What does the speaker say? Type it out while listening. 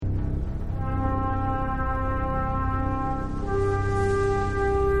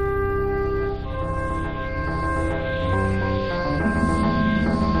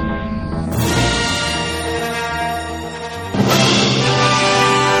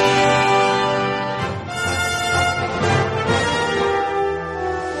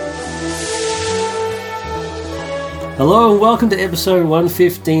Hello and welcome to episode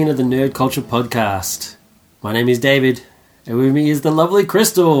 115 of the Nerd Culture Podcast. My name is David, and with me is the lovely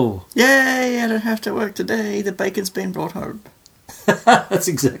Crystal. Yay, I don't have to work today. The bacon's been brought home. That's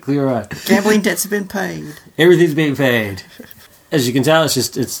exactly right. Gambling debts have been paid. Everything's being paid. As you can tell, it's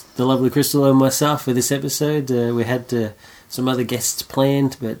the lovely Crystal and myself for this episode. We had some other guests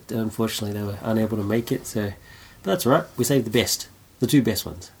planned, but unfortunately they were unable to make it. But that's all right. We saved the best. The two best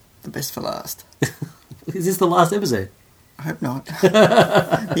ones. The best for last. Is this the last episode? I hope not.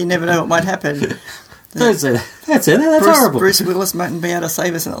 You never know what might happen. Don't say that. That's horrible. Bruce Willis mightn't be able to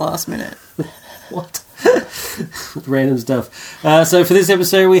save us in the last minute. What? Random stuff. So for this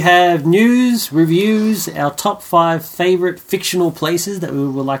episode we have news, reviews, our top 5 favourite fictional places that we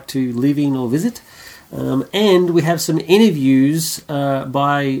would like to live in or visit. And we have some interviews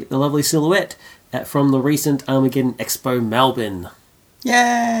by the lovely Silhouette from the recent Armageddon Expo Melbourne.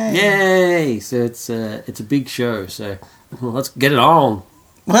 Yay! Yay! So it's a big show, so let's get it on.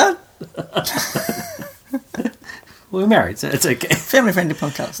 What? We're married, so it's okay. Family-friendly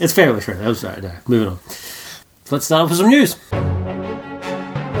podcast. It's family-friendly. I'm sorry, no. Moving on. Let's start off with some news.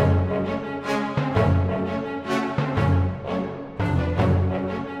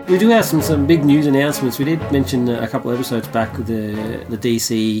 We do have some big news announcements. We did mention a couple episodes back with the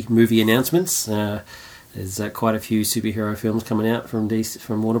DC movie announcements. There's quite a few superhero films coming out from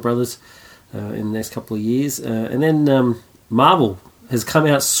Warner Brothers in the next couple of years. And then Marvel has come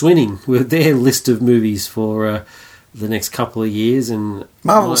out swinging with their list of movies for the next couple of years. And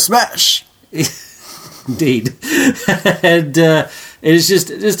Marvel smash! Indeed. And it's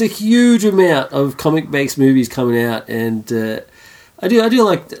just a huge amount of comic-based movies coming out, and I do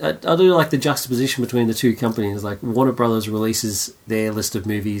like the juxtaposition between the two companies. Like Warner Brothers releases their list of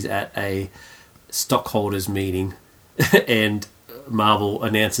movies at a stockholders meeting, and Marvel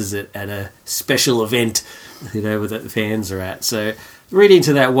announces it at a special event, where the fans are at. So read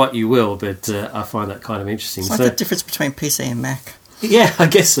into that what you will, but I find that kind of interesting. It's like the difference between PC and Mac. Yeah, I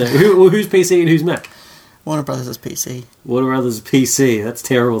guess so. Who's PC and who's Mac? Warner Brothers is PC. Warner Brothers is PC. That's a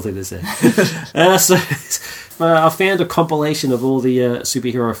terrible thing to say. I found a compilation of all the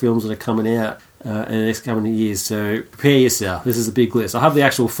superhero films that are coming out in the next coming years. So prepare yourself. This is a big list. I have the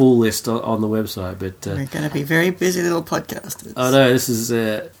actual full list on the website, but we're going to be very busy little podcasters. I know this is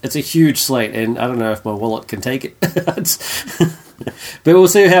it's a huge slate, and I don't know if my wallet can take it. But we'll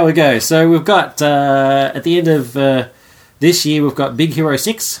see how it goes. So we've got at the end of this year, we've got Big Hero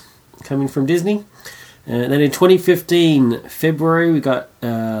 6 coming from Disney. And then in 2015, February, we got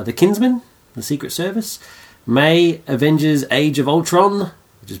The Kinsman, The Secret Service. May, Avengers Age of Ultron,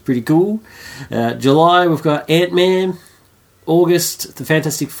 which is pretty cool. July, we've got Ant-Man. August, The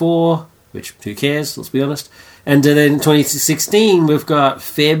Fantastic Four, which, who cares, let's be honest. And then 2016, we've got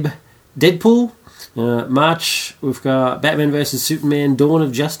Feb, Deadpool. March, we've got Batman vs. Superman, Dawn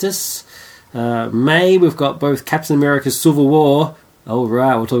of Justice. May, we've got both Captain America's Civil War. Oh,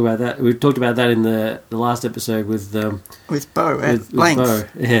 right, we'll talk about that. We talked about that in the last episode with Bo at length. Bo,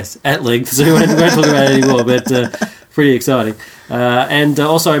 yes, at length. So we won't talk about it anymore, but pretty exciting. And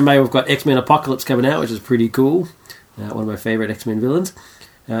also in May, we've got X-Men Apocalypse coming out, which is pretty cool. One of my favourite X-Men villains.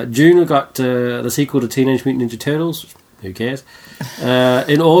 June, we've got the sequel to Teenage Mutant Ninja Turtles. Who cares?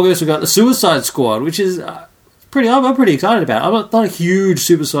 In August, we've got the Suicide Squad, which is I'm pretty excited about it. I'm not a huge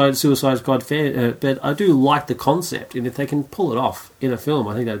Suicide Squad fan, but I do like the concept, and if they can pull it off in a film,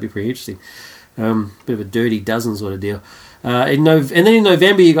 I think that'd be pretty interesting. Bit of a Dirty Dozen sort of deal. And then in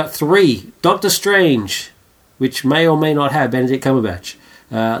November, you got 3. Doctor Strange, which may or may not have Benedict Cumberbatch.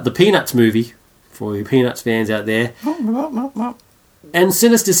 The Peanuts movie, for you Peanuts fans out there. And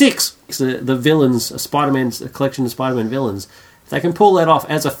Sinister Six, the villains, a collection of Spider-Man villains. If they can pull that off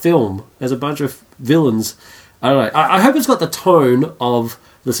as a film, as a bunch of villains, I don't know. I hope it's got the tone of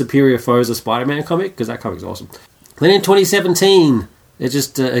the Superior Foes of Spider-Man comic, because that comic's awesome. Then in 2017,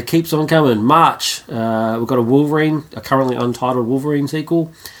 it keeps on coming. March, we've got a Wolverine, a currently untitled Wolverine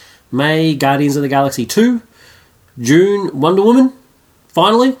sequel. May, Guardians of the Galaxy 2. June, Wonder Woman.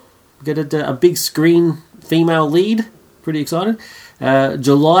 Finally, get a big screen female lead. Pretty excited.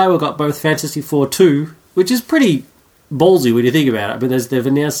 July, we've got both Fantastic Four 2, which is pretty ballsy when you think about it. I mean, they've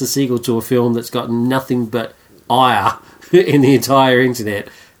announced a sequel to a film that's got nothing but ire in the entire internet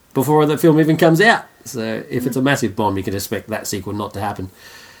before the film even comes out. So if it's a massive bomb, you can expect that sequel not to happen.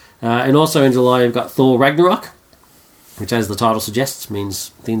 And also in July, you've got Thor Ragnarok, which, as the title suggests, means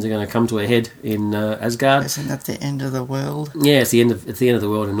things are going to come to a head in Asgard. Isn't that the end of the world? Yeah, it's the end of the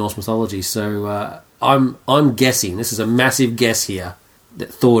world in Norse mythology. So I'm guessing, this is a massive guess here,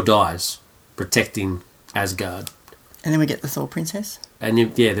 that Thor dies protecting Asgard. And then we get the Thor princess? And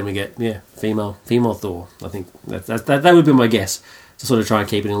then we get female Thor. I think that would be my guess, to sort of try and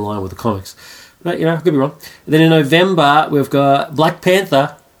keep it in line with the comics. But I could be wrong. And then in November we've got Black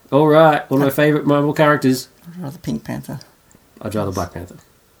Panther. All right, one of my favourite Marvel characters. I'd rather Pink Panther. I'd rather Black Panther.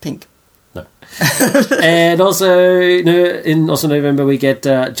 Pink. No. And also in November we get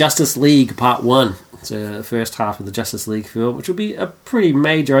Justice League Part 1. It's the first half of the Justice League film, which will be a pretty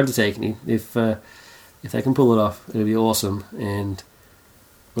major undertaking. If they can pull it off, it'll be awesome. And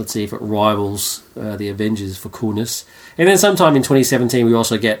let's see if it rivals the Avengers for coolness. And then sometime in 2017 we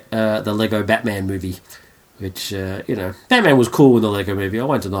also get the Lego Batman movie, which, Batman was cool in the Lego movie, I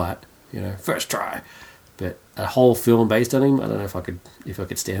won't deny it, first try. But a whole film based on him, I don't know if I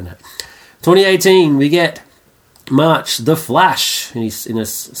could stand that. 2018, we get March, The Flash, he's in a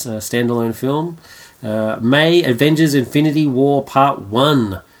standalone film. May, Avengers Infinity War Part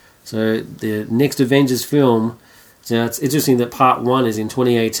 1. So the next Avengers film, so it's interesting that Part 1 is in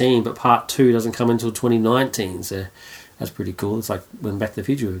 2018, but Part 2 doesn't come until 2019, so that's pretty cool. It's like when Back to the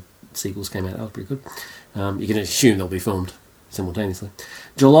Future sequels came out, that was pretty good. You can assume they'll be filmed simultaneously.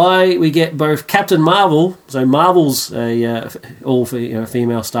 July, we get both Captain Marvel, so Marvel's a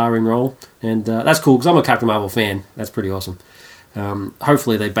female starring role, and that's cool because I'm a Captain Marvel fan. That's pretty awesome.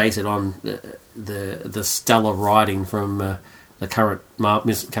 Hopefully they base it on the stellar writing from the current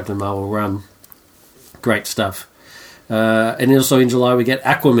Captain Marvel run. Great stuff. And also in July we get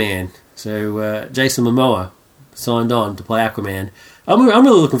Aquaman. So Jason Momoa signed on to play Aquaman. I'm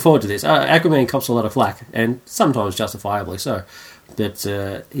really looking forward to this. Aquaman cops a lot of flack, and sometimes justifiably so. But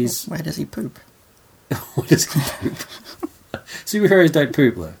he's... Where does he poop? Where does he poop? Superheroes don't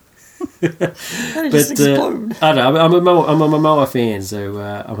poop, though. Just explode. I don't know. I'm a Momoa fan, so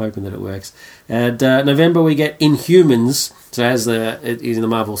I'm hoping that it works. And November we get Inhumans. So as he's in the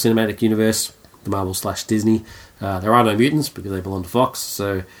Marvel Cinematic Universe, the Marvel/Disney, there are no mutants because they belong to Fox.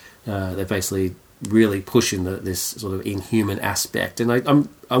 So they're basically really pushing this sort of inhuman aspect. And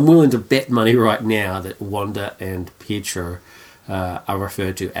I'm willing to bet money right now that Wanda and Pietro are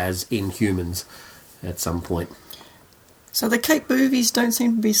referred to as Inhumans at some point. So the Cape movies don't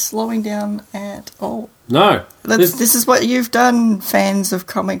seem to be slowing down at all. No. This is what you've done, fans of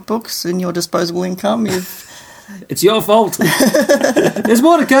comic books, and your disposable income. It's your fault. There's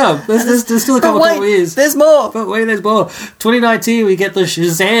more to come. There's still a couple of years. There's more. But wait, there's more. 2019, we get the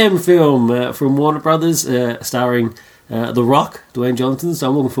Shazam film from Warner Brothers, starring The Rock, Dwayne Johnson. So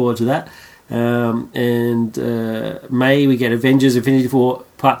I'm looking forward to that. And May, we get Avengers Infinity War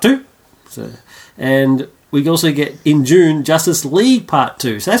Part 2. And we also get, in June, Justice League Part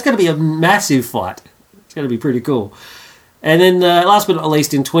 2. So that's going to be a massive fight. It's going to be pretty cool. And then, last but not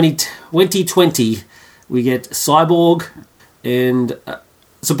least, in 2020, we get Cyborg and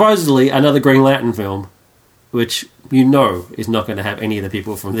supposedly another Green Lantern film, which is not going to have any of the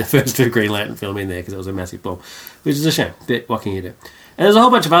people from the first Green Lantern film in there because it was a massive bomb, which is a shame, but what can you do? And there's a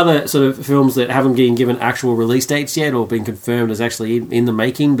whole bunch of other sort of films that haven't been given actual release dates yet or been confirmed as actually in the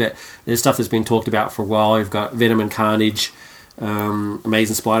making, but there's stuff that's been talked about for a while. You've got Venom and Carnage,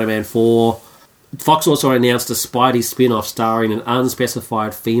 Amazing Spider-Man 4. Fox also announced a Spidey spin-off starring an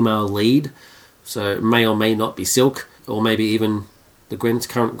unspecified female lead, so it may or may not be Silk, or maybe even the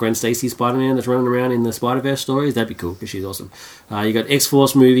current Gwen Stacy Spider-Man that's running around in the Spider-Verse stories. That'd be cool because she's awesome. You got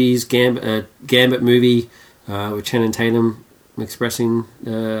X-Force movies, Gambit movie with Channing Tatum expressing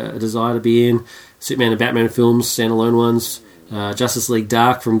a desire to be in, Superman and Batman films, standalone ones, Justice League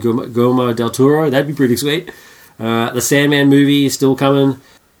Dark from Guillermo del Toro, that'd be pretty sweet. The Sandman movie is still coming.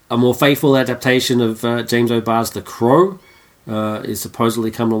 A more faithful adaptation of James O'Barr's The Crow is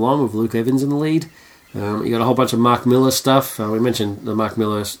supposedly coming along with Luke Evans in the lead. You got a whole bunch of Mark Miller stuff. We mentioned the Mark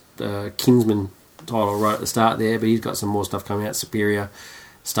Miller Kingsman title right at the start there, but he's got some more stuff coming out. Superior,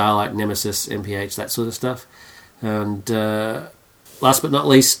 Starlight, Nemesis, MPH, that sort of stuff. And last but not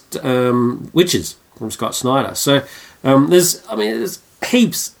least, Witches from Scott Snyder. So there's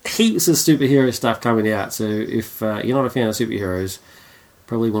heaps of superhero stuff coming out. So if you're not a fan of superheroes,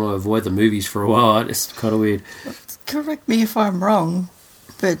 probably want to avoid the movies for a while. It's kind of weird. Correct me if I'm wrong,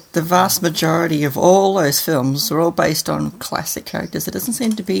 but the vast majority of all those films are all based on classic characters. There doesn't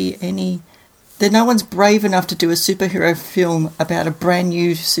seem to be any... No one's brave enough to do a superhero film about a brand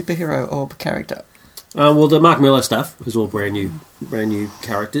new superhero or character. Well, the Mark Miller stuff is all brand new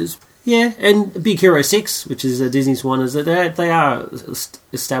characters. Yeah, and Big Hero 6, which is Disney's one, is that they are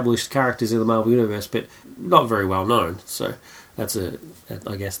established characters in the Marvel Universe, but not very well known. So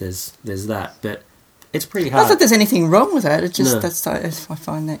I guess there's that, but it's pretty hard. Not that there's anything wrong with that. It's just I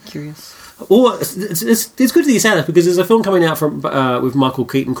find that curious. Well, it's good that you say that because there's a film coming out from with Michael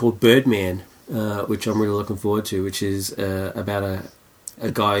Keaton called Birdman, which I'm really looking forward to, which is about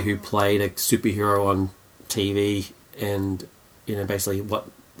a guy who played a superhero on TV, and basically what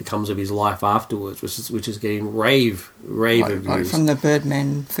becomes of his life afterwards, which is getting rave reviews. Like from the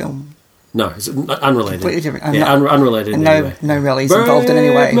Birdman film. No, it's unrelated. Completely different. Unrelated. And anyway. no rallies involved in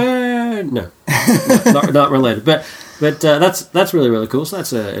any way. No, not related. But that's really, really cool. So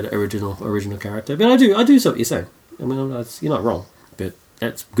that's an original character. But I do see what you're saying. I mean, you're not wrong. But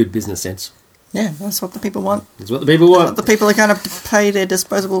that's good business sense. Yeah, that's what the people want. That's what the people want. That's what the people are going to pay their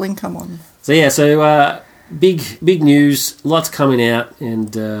disposable income on. So big news, lots coming out,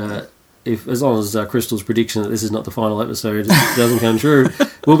 and as long as Crystal's prediction that this is not the final episode doesn't come true,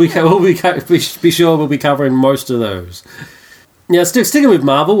 be sure we'll be covering most of those. Now, sticking with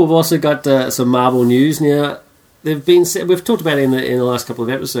Marvel, we've also got some Marvel news. Now, we've talked about it in the last couple of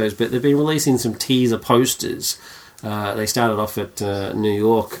episodes, but they've been releasing some teaser posters. They started off at New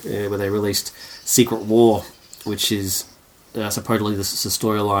York, where they released Secret War, which is supposedly the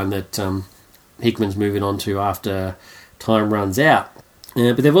storyline that Hickman's moving on to after time runs out.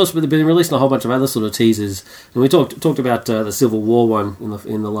 But they've been releasing a whole bunch of other sort of teasers, and we talked about the Civil War one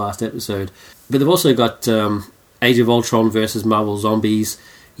in the last episode. But they've also got Age of Ultron versus Marvel Zombies,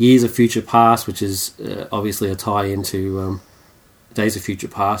 Years of Future Past, which is obviously a tie into Days of Future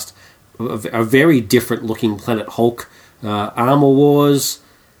Past, a very different looking Planet Hulk, Armor Wars,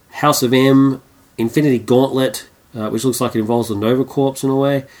 House of M, Infinity Gauntlet, which looks like it involves the Nova Corps in a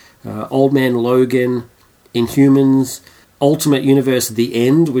way, Old Man Logan, Inhumans, Ultimate Universe The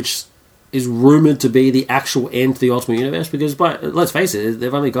End, which is rumoured to be the actual end to the Ultimate Universe, because let's face it,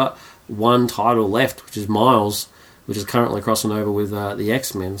 they've only got one title left, which is Miles, which is currently crossing over with the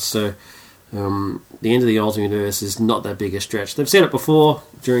X-Men. So the end of the Ultimate Universe is not that big a stretch. They've said it before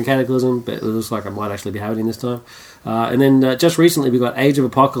during Cataclysm, but it looks like it might actually be happening this time. And then just recently we got Age of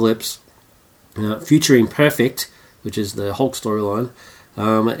Apocalypse, Future Imperfect, which is the Hulk storyline.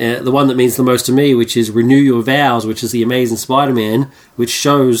 The one that means the most to me, which is Renew Your Vows, which is the Amazing Spider-Man, which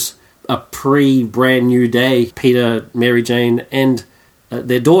shows a pre-Brand New Day Peter, Mary Jane, and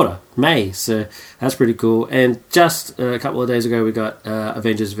their daughter, May. So that's pretty cool. And just a couple of days ago, we got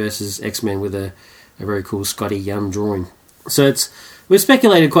Avengers vs. X-Men with a very cool Scotty Young drawing. So we've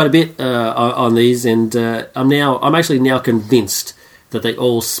speculated quite a bit on these, and I'm actually now convinced that they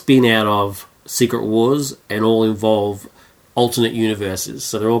all spin out of Secret Wars and all involve alternate universes.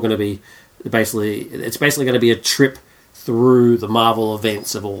 So they're all going to be it's basically going to be a trip through the Marvel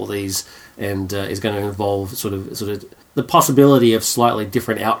events of all these, and is going to involve sort of the possibility of slightly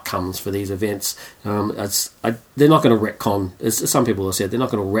different outcomes for these events. They're not going to retcon, as some people have said, they're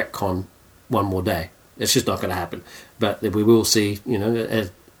not going to retcon one more day. It's just not going to happen. But we will see,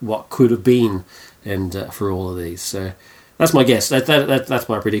 what could have been, and for all of these. So that's my guess. That's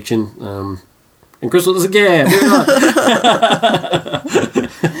my prediction. And Crystal doesn't care.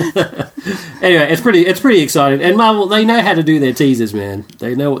 Anyway, it's pretty exciting. And Marvel, they know how to do their teasers, man.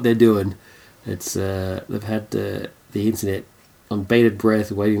 They know what they're doing. It's they've had the internet on bated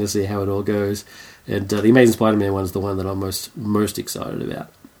breath, waiting to see how it all goes. And the Amazing Spider-Man one is the one that I'm most excited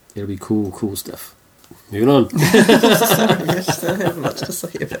about. It'll be cool stuff. Moving on. Yes, I have much to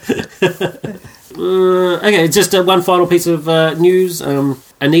say about it. Okay, just one final piece of news.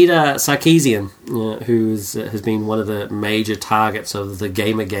 Anita Sarkeesian, who has been one of the major targets of the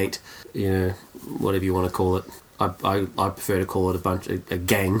Gamergate, whatever you want to call it. I prefer to call it a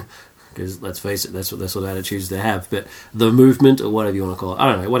gang, because let's face it, that's what sort of attitudes they have. But the movement, or whatever you want to call it,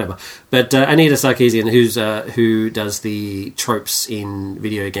 I don't know, whatever. But Anita Sarkeesian, who does the Tropes in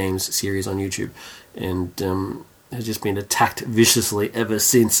Video Games series on YouTube, and has just been attacked viciously ever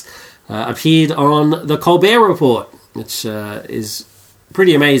since, appeared on the Colbert Report, which is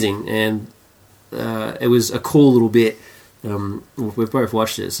pretty amazing, and it was a cool little bit. We've both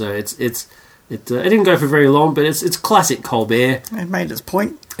watched it, so it didn't go for very long, but it's classic Colbert. It made its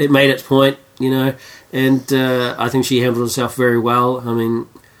point. It made its point, and I think she handled herself very well.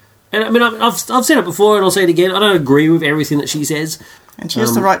 I've said it before, and I'll say it again. I don't agree with everything that she says, and she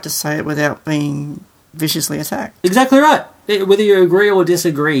has the right to say it without being viciously attacked. Exactly right. Whether you agree or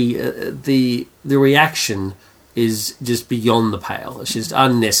disagree, the reaction is just beyond the pale. It's just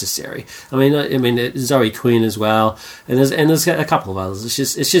unnecessary. I mean, Zoe Quinn as well, and there's a couple of others.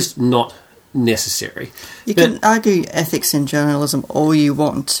 It's just not necessary. You can argue ethics in journalism all you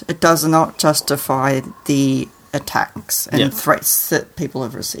want. It does not justify the attacks and threats that people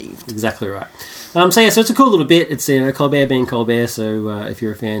have received. Exactly right. So it's a cool little bit. It's Colbert being Colbert. So if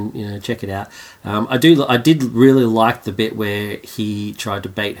you're a fan, check it out. I did really like the bit where he tried to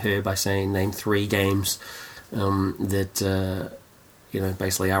bait her by saying name 3 games that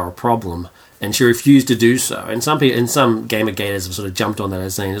basically are a problem, and she refused to do so. And some people, and some gamer gators have sort of jumped on that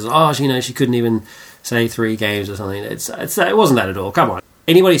as saying, she couldn't even say 3 games or something. It wasn't that at all. Come on.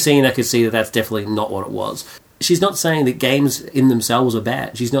 Anybody seeing that could see that that's definitely not what it was. She's not saying that games in themselves are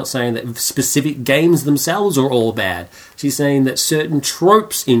bad. She's not saying that specific games themselves are all bad. She's saying that certain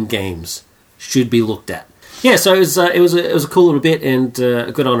tropes in games should be looked at. Yeah, so it was a cool little bit, and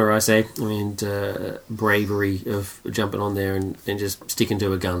a good on her, I say, and bravery of jumping on there and just sticking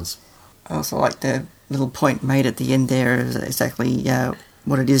to her guns. I also like the little point made at the end there, exactly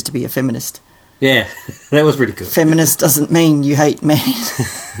what it is to be a feminist. Yeah, that was pretty cool. Feminist doesn't mean you hate men.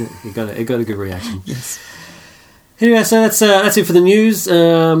 It got a good reaction. Yes. Anyway, so that's it for the news.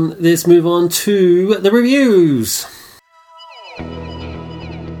 Let's move on to the reviews.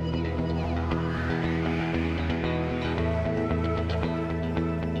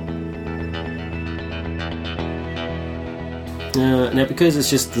 Now, because it's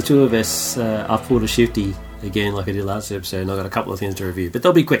just the two of us, I've pulled a shifty again like I did last episode, and I've got a couple of things to review, but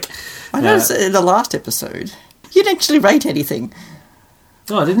they'll be quick. I noticed in the last episode, you didn't actually rate anything.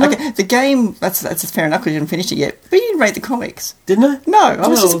 Oh, didn't I? Okay, the game, that's fair enough because you didn't finish it yet, but you didn't rate the comics. Didn't I? No, I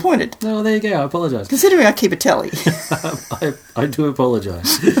was disappointed. No, there you go, I apologise. Considering I keep a tally. I do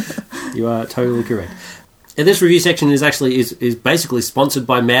apologise. You are totally correct. And this review section is basically sponsored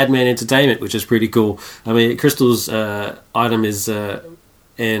by Madman Entertainment, which is pretty cool. I mean, Crystal's item is,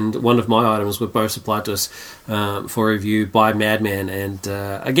 and one of my items were both supplied to us for review by Madman. And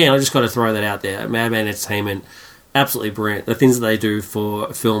again, I just got to throw that out there. Madman Entertainment, absolutely brilliant. The things that they do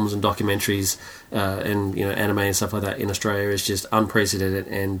for films and documentaries and anime and stuff like that in Australia is just unprecedented,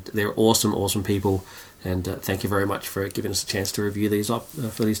 and they're awesome, awesome people. And thank you very much for giving us a chance to review these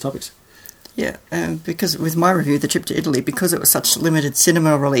for these topics. Yeah, because with my review, The Trip to Italy, because it was such a limited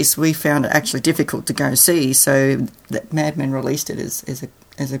cinema release, we found it actually difficult to go see, so that Madman released it as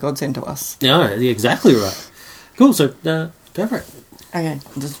a godsend to us. Yeah, you're exactly right. Cool, so go for it. Okay,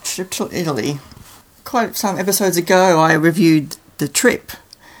 The Trip to Italy. Quite some episodes ago, I reviewed The Trip,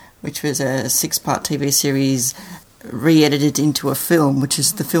 which was a 6-part TV series re-edited into a film, which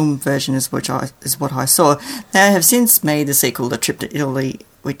is the film version is what I saw. They have since made the sequel, The Trip to Italy,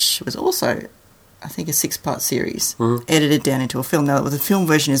 which was also, I think, a 6-part series, edited down into a film. Now, the film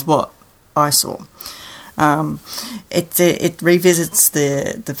version is what I saw. It revisits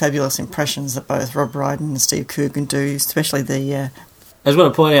the fabulous impressions that both Rob Brydon and Steve Coogan do, especially the... I just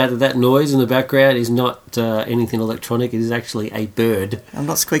want to point out that noise in the background is not anything electronic. It is actually a bird. I'm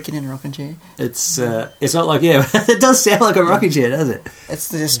not squeaking in a rocking chair. It's not like, it does sound like a rocking chair, does it? It's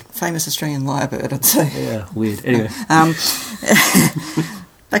the famous Australian lyrebird, I'd say. Yeah, weird. Anyway.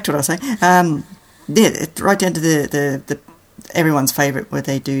 Back to what I was saying. Right down to the everyone's favourite, where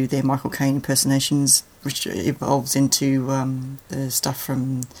they do their Michael Caine impersonations, which evolves into the stuff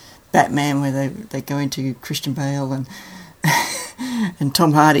from Batman, where they go into Christian Bale and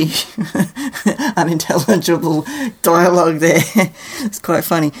Tom Hardy. Unintelligible dialogue there. It's quite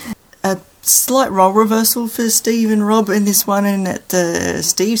funny. A slight role reversal for Steve and Rob in this one, and that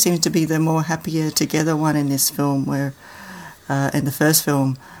Steve seems to be the more happier together one in this film, where in the first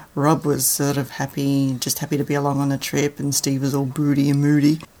film Rob was sort of just happy to be along on the trip, and Steve was all broody and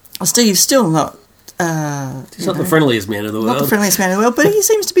moody. Steve's still not... he's not the friendliest man in the world. Not the friendliest man in the world, but he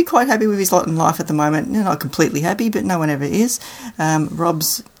seems to be quite happy with his lot in life at the moment. Not completely happy, but no one ever is.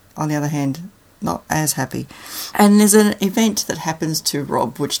 Rob's, on the other hand, not as happy. And there's an event that happens to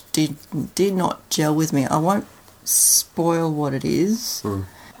Rob which did not gel with me. I won't spoil what it is,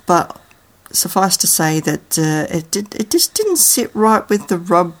 but suffice to say that it just didn't sit right with the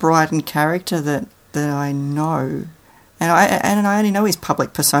Rob Brydon character that I know. And I only know his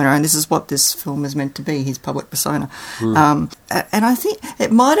public persona, and this is what this film is meant to be, his public persona. And I think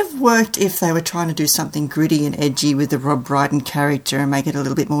it might have worked if they were trying to do something gritty and edgy with the Rob Brydon character and make it a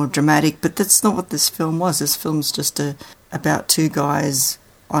little bit more dramatic, but that's not what this film was. This film's just about two guys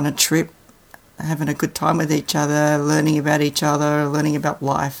on a trip, having a good time with each other, learning about each other, learning about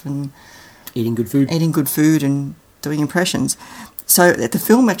life, and eating good food and doing impressions. So the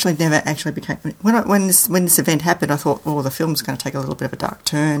film actually never actually became... When this event happened, I thought, the film's going to take a little bit of a dark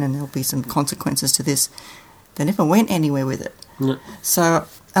turn and there'll be some consequences to this. They never went anywhere with it. No. So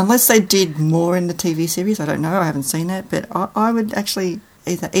unless they did more in the TV series, I don't know, I haven't seen that, but I would actually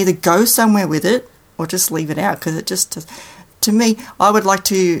either go somewhere with it or just leave it out, because it just... To me, I would like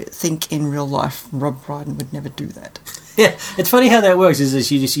to think in real life Rob Brydon would never do that. Yeah, it's funny how that works. Is that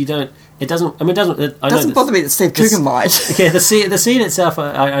you don't. It doesn't. I mean, it doesn't bother me that Steve Coogan might. Yeah, the scene itself.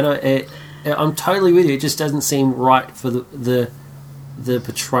 I know. I'm totally with you. It just doesn't seem right for the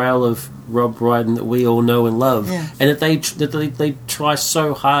portrayal of Rob Brydon that we all know and love, Yeah. and that they try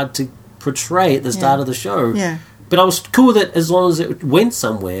so hard to portray at the start of the show. Yeah. But I was cool with it as long as it went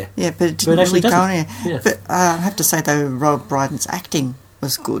somewhere. Yeah, but it didn't actually really go doesn't. anywhere. Yeah. But I have to say, though, Rob Brydon's acting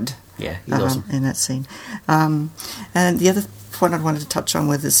was good. Yeah, he's awesome. In that scene. And the other point I wanted to touch on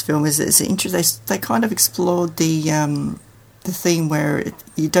with this film is they kind of explored the theme where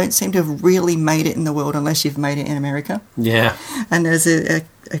you don't seem to have really made it in the world unless you've made it in America. Yeah. And there's a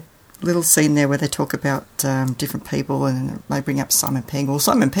little scene there where they talk about different people, and they bring up Simon Pegg. Well,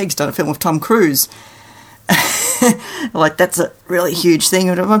 Simon Pegg's done a film with Tom Cruise. Like, that's a really huge thing.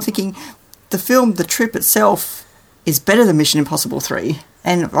 And I'm thinking, the trip itself is better than Mission Impossible 3.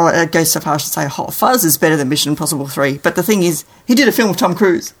 And it goes so far as to say Hot Fuzz is better than Mission Impossible 3. But the thing is, he did a film with Tom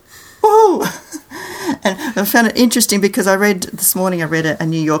Cruise. Woohoo! And I found it interesting because this morning I read a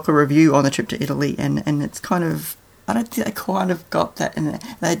New Yorker review on the trip to Italy, and it's kind of, I don't think they kind of got that. And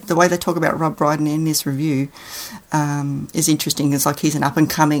the way they talk about Rob Brydon in this review is interesting. It's like he's an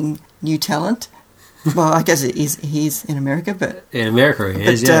up-and-coming new talent. Well, I guess he's in America, but In America he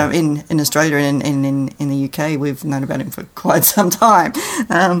is, yeah. in Australia and in the UK, we've known about him for quite some time.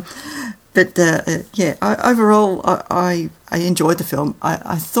 Overall, I enjoyed the film.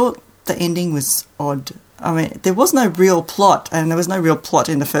 I thought the ending was odd. I mean, there was no real plot, and there was no real plot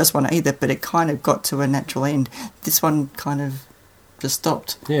in the first one either, but it kind of got to a natural end. This one kind of just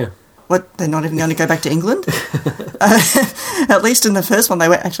stopped. Yeah. What, they're not even going to go back to England? At least in the first one, they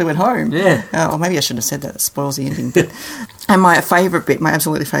actually went home. Yeah. Or maybe I shouldn't have said that. It spoils the ending. And my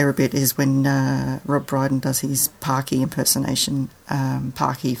absolutely favourite bit is when Rob Brydon does his Parky impersonation.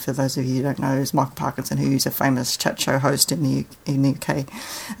 Parky, for those of you who don't know, is Michael Parkinson, who's a famous chat show host in the UK.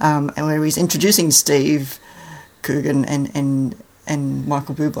 And where he's introducing Steve Coogan and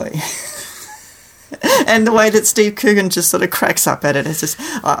Michael Bublé. And the way that Steve Coogan just sort of cracks up at it, it's just,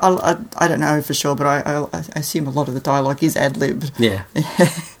 I don't know for sure, but I assume a lot of the dialogue is ad-libbed. Yeah.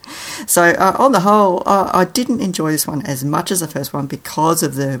 So on the whole, I didn't enjoy this one as much as the first one because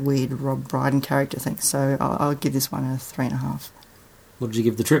of the weird Rob Brydon character thing. So I'll give this one a 3.5. What did you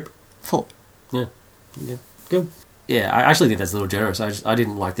give the trip? 4. Yeah. Good. Yeah, I actually think that's a little generous. I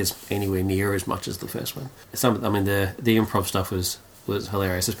didn't like this anywhere near as much as the first one. The improv stuff was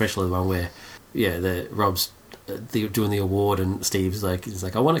hilarious, especially the one where, Rob's doing the award and Steve's like, he's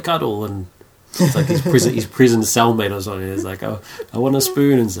like, I want a cuddle, and it's like his prison cellmate or something. It's like, oh, I want a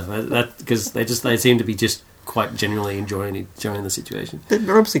spoon and stuff. That because they seem to be just quite genuinely enjoying the situation. But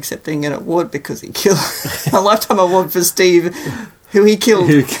Rob's accepting an award because he killed a lifetime award for Steve, who he killed.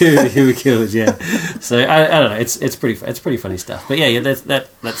 who he killed, yeah. So I don't know. It's pretty funny stuff. But yeah,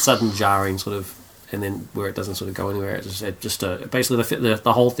 that sudden jarring sort of. And then where it doesn't sort of go anywhere, it just basically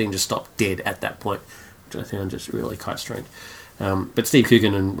the whole thing just stopped dead at that point, which I found just really quite strange. But Steve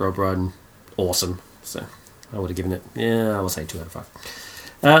Coogan and Rob Brydon, awesome. So I would have given it, I will say 2 out of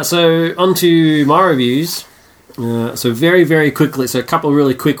 5. So on to my reviews. So very, very quickly, so a couple of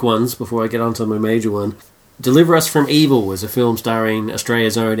really quick ones before I get on to my major one. Deliver Us From Evil was a film starring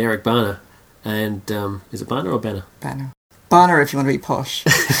Australia's own Eric Bana. And is it Bana or Banner? Bana if you want to be posh.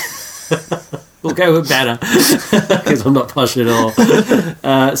 We'll go with Banner because I'm not posh at all.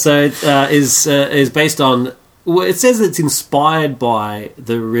 So it is based on. Well, it says it's inspired by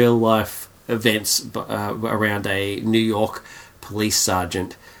the real life events around a New York police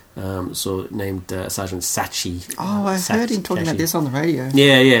sergeant, named Sergeant Sachi. Oh, I heard him talking about this on the radio.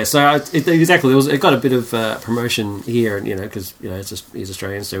 Yeah. So exactly, it got a bit of promotion here, and because he's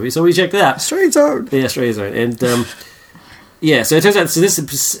Australian, so we checked it out. Australian Zone. Yeah, Australian Zone, and. Yeah, so it turns out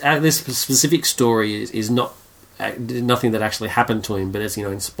this specific story is not nothing that actually happened to him, but it's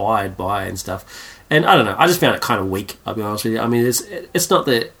inspired by and stuff. And I don't know, I just found it kind of weak. I'll be honest with you. I mean, it's not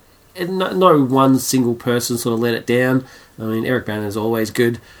that no one single person sort of let it down. I mean, Eric Bana is always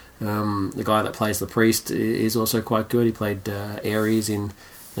good. The guy that plays the priest is also quite good. He played Ares in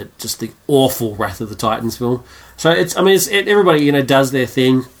just the awful Wrath of the Titans film. So everybody does their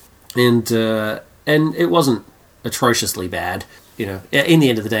thing, and it wasn't atrociously bad. In the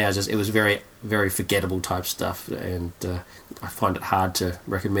end of the day, it was very, very forgettable type stuff, and I find it hard to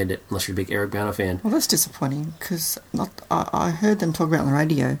recommend it unless you're a big Eric Bana fan. Well, that's disappointing because I heard them talk about it on the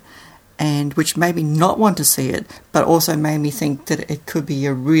radio, and which made me not want to see it, but also made me think that it could be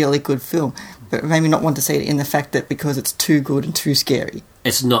a really good film, but made me not want to see it in the fact that because it's too good and too scary.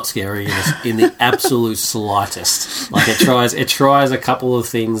 It's not scary in the absolute slightest. Like it tries a couple of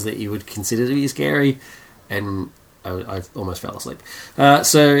things that you would consider to be scary, and I almost fell asleep.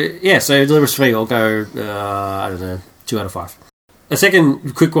 So Deliver Us From Evil, I'll go, 2 out of 5. A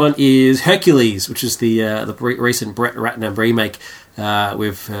second quick one is Hercules, which is the recent Brett Ratner remake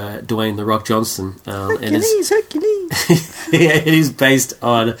with Dwayne The Rock Johnson. Hercules. Yeah, it is based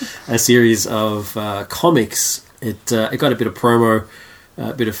on a series of comics. It got a bit of promo,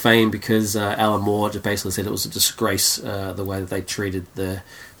 a bit of fame because Alan Moore just basically said it was a disgrace the way that they treated the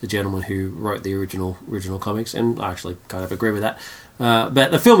gentleman who wrote the original comics, and I actually kind of agree with that.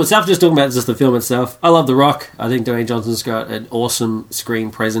 But the film itself, just talking about just the film itself, I love The Rock. I think Dwayne Johnson's got an awesome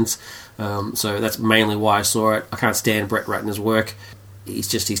screen presence, so that's mainly why I saw it. I can't stand Brett Ratner's work. He's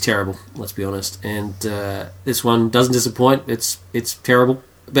terrible, let's be honest. And this one doesn't disappoint. It's terrible,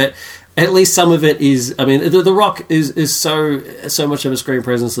 but at least some of it is. I mean, the Rock is so much of a screen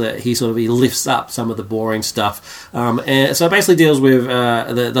presence that he lifts up some of the boring stuff. And so it basically deals with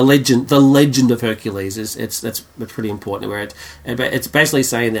the legend of Hercules. That's pretty important. Where it's basically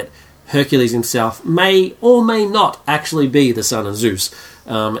saying that Hercules himself may or may not actually be the son of Zeus,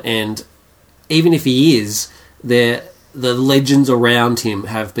 and even if he is, the legends around him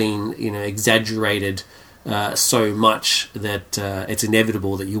have been exaggerated so much that it's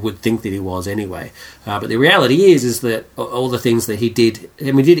inevitable that you would think that he was anyway. But the reality is that all the things that he did,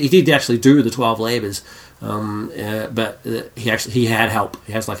 I mean, he did actually do the 12 labours, but he had help.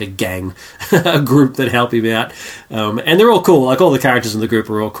 He has like a gang, a group that help him out, and they're all cool. Like all the characters in the group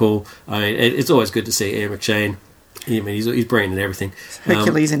are all cool. I mean, it's always good to see Ian McShane. I mean, he's brilliant and everything.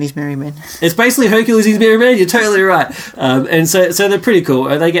 Hercules and his merry men. It's basically Hercules and his merry men. You're totally right. And so they're pretty cool.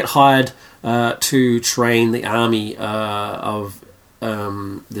 They get hired to train the army of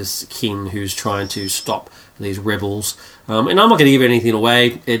this king who's trying to stop these rebels. And I'm not going to give anything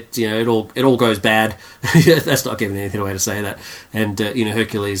away. It all goes bad. That's not giving anything away to say that. And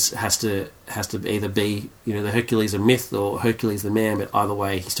Hercules has to either be the Hercules of myth or Hercules the man. But either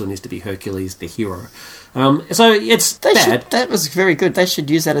way, he still needs to be Hercules the hero. So it's bad. That was very good. They should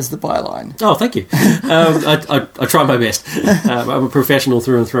use that as the byline. Oh, thank you. I try my best. I'm a professional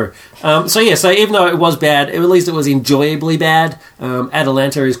through and through. So even though it was bad, at least it was enjoyably bad.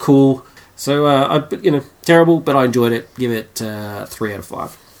 Atalanta is cool. So terrible, but I enjoyed it. Give it 3 out of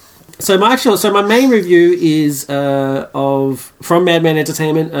 5. So my main review is from Madman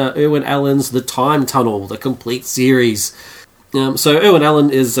Entertainment, Irwin Allen's The Time Tunnel, the complete series. So Irwin Allen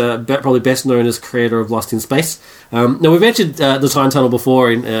is probably best known as creator of Lost in Space. Now we've mentioned the Time Tunnel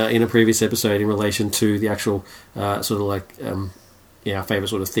before in a previous episode in relation to the actual our favourite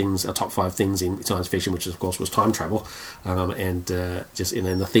sort of things, our top 5 things in science fiction, which of course was time travel, and just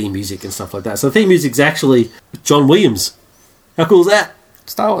in the theme music and stuff like that. So the theme music's actually John Williams. How cool is that?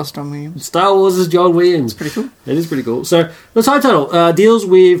 Star Wars John Williams. Star Wars is John Williams. Pretty cool. It is pretty cool. So the Time Tunnel deals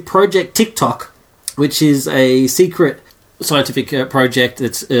with Project TikTok, which is a secret scientific project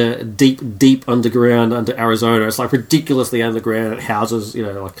that's deep underground under Arizona. It's like ridiculously underground. It houses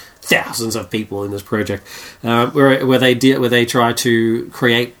like thousands of people in this project, where they try to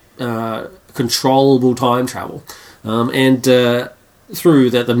create controllable time travel, and through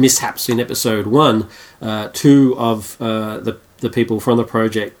the mishaps in episode 1, 2 of the people from the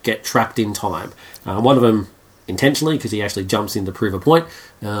project get trapped in time. One of them intentionally, because he actually jumps in to prove a point,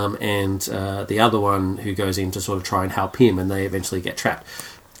 and the other one who goes in to sort of try and help him, and they eventually get trapped.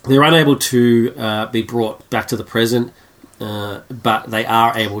 They're unable to be brought back to the present, but they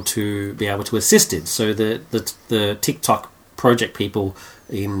are able to assist it. So the TikTok project people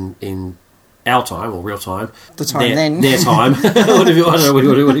in our time or real time, their time, whatever you want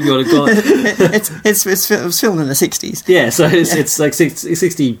to call it. It was filmed in the 60s. Yeah, so it's like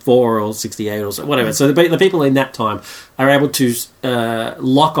 64 or 68 or so, whatever. So the people in that time are able to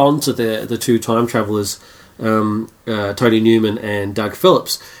lock on to the 2 time travelers, Tony Newman and Doug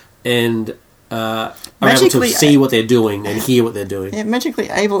Phillips, and are able to see what they're doing and hear what they're doing. Yeah, magically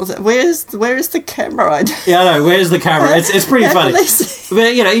able. Where is the camera? Yeah, I know. Where's the camera? It's pretty funny. But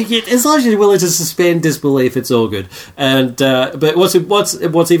as long as you're willing to suspend disbelief, it's all good. And but what's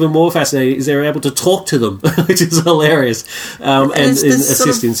even more fascinating is they're able to talk to them, which is hilarious, and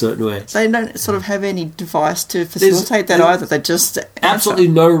assist in certain ways. They don't sort of have any device to facilitate that either. They just absolutely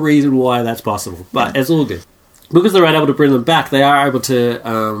no reason why that's possible, but it's all good. Because they're unable to bring them back, they are able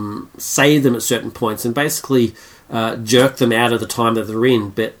to save them at certain points and basically jerk them out of the time that they're in,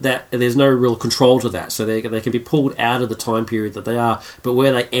 but there's no real control to that. So they can be pulled out of the time period that they are, but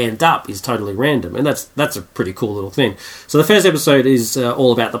where they end up is totally random, and that's a pretty cool little thing. So the first episode is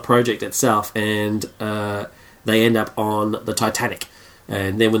all about the project itself, and they end up on the Titanic.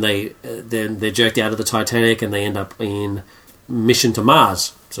 And then when they're jerked out of the Titanic, and they end up in mission to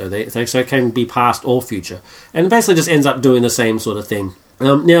Mars. So it can be past or future, and it basically just ends up doing the same sort of thing.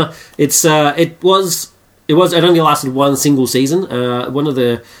 Now it only lasted one single season. One of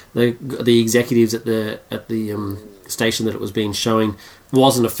the executives at the station that it was being showing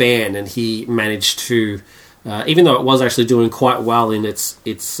wasn't a fan, and he managed to, even though it was actually doing quite well in it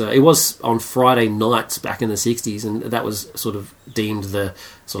was on Friday nights back in the 60s, and that was sort of deemed the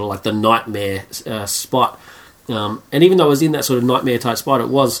sort of like the nightmare spot. And even though it was in that sort of nightmare type spot, it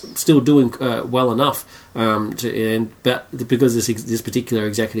was still doing well enough. But because this particular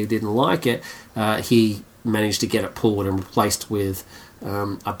executive didn't like it, he managed to get it pulled and replaced with,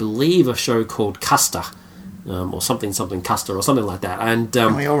 I believe, a show called Custer, or something Custer, or something like that. And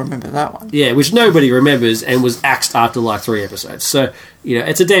we all remember that one. Yeah, which nobody remembers, and was axed after like 3 episodes. So,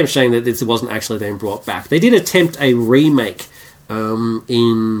 it's a damn shame that this wasn't actually then brought back. They did attempt a remake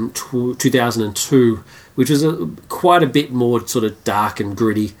in 2002, which was quite a bit more sort of dark and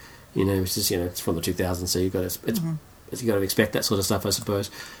gritty. It's just, it's from the 2000s, so you've got to expect that sort of stuff, I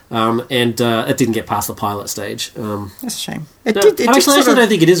suppose. And it didn't get past the pilot stage. That's a shame. I actually don't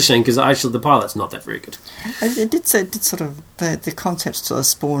think it is a shame, because actually the pilot's not that very good. It did sort of the concepts sort of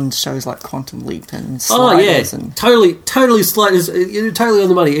spawned shows like Quantum Leap and Sliders. And totally Sliders. Totally on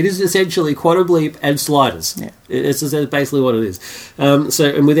the money. It is essentially Quantum Leap and Sliders. Yeah. It's basically what it is.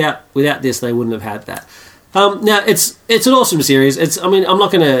 And without this, they wouldn't have had that. Now it's an awesome series. I'm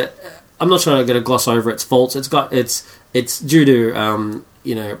not trying to gloss over its faults. It's due to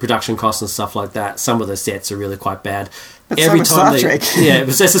production costs and stuff like that. Some of the sets are really quite bad. But every time Star Trek. Yeah,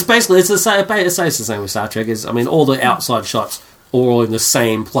 it's the same with Star Trek. All the outside shots are all in the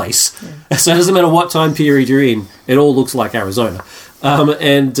same place. Yeah. So it doesn't matter what time period you're in, it all looks like Arizona.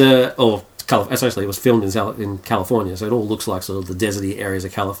 Essentially it was filmed in California, so it all looks like sort of the deserty areas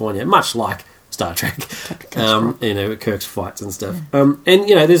of California, much like Star Trek. Kirk's fights and stuff.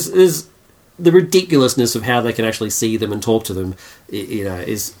 Yeah. There's the ridiculousness of how they can actually see them and talk to them,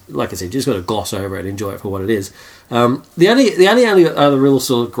 is, like I said, you just got to gloss over it and enjoy it for what it is. The only other real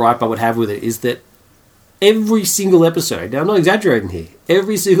sort of gripe I would have with it is that every single episode, now I'm not exaggerating here,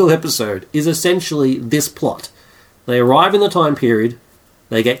 every single episode is essentially this plot. They arrive in the time period,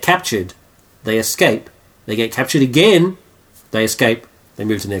 they get captured, they escape, they get captured again, they escape, they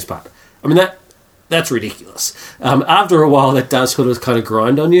move to the next part. That's ridiculous. After a while, that does sort of kind of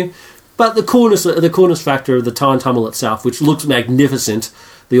grind on you. But the coolness factor of the time tunnel itself, which looks magnificent,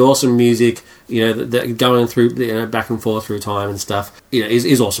 the awesome music, the going through, back and forth through time and stuff,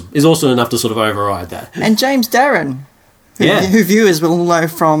 is awesome. Is awesome enough to sort of override that. And James Darren, who viewers will know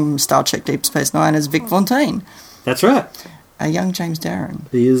from Star Trek Deep Space Nine as Vic Fontaine. That's right. A young James Darren.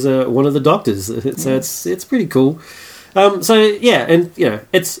 He is one of the doctors, so it's pretty cool. I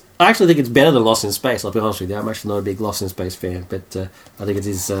actually think it's better than Lost in Space, I'll be honest with you. I'm actually not a big Lost in Space fan, but I think it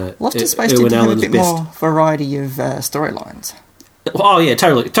is Lost in Space did have a bit more variety of storylines. Oh yeah,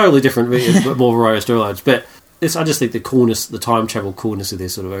 totally different, but more variety of storylines. But I just think the time travel coolness of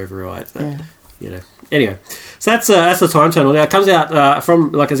this sort of overrides that. Yeah. Anyway, so that's the time tunnel. Now it comes out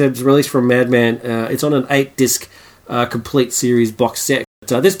from, like I said, it's released from Madman. It's on an 8-disc complete series box set.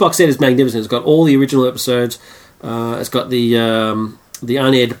 This box set is magnificent. It's got all the original episodes. It's got the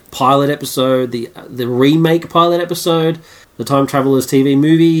unaired pilot episode, the remake pilot episode, the Time Travelers TV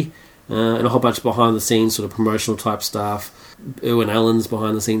movie, and a whole bunch of behind-the-scenes sort of promotional type stuff. Owen Allen's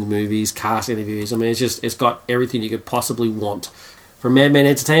behind-the-scenes movies, cast interviews. It's got everything you could possibly want from Madman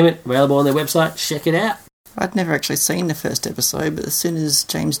Entertainment, available on their website. Check it out. I'd never actually seen the first episode, but as soon as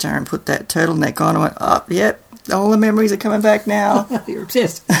James Darren put that turtleneck on, I went, oh, yep, all the memories are coming back now. You're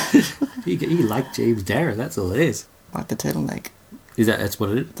obsessed. You like James Darren, that's all it is. Like the turtleneck. That's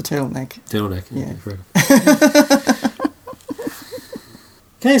what it is? The turtleneck. Turtleneck, yeah.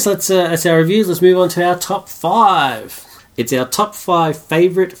 Okay, so that's our reviews. Let's move on to our top 5. It's our top 5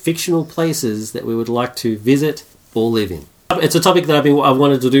 favourite fictional places that we would like to visit or live in. It's a topic that I've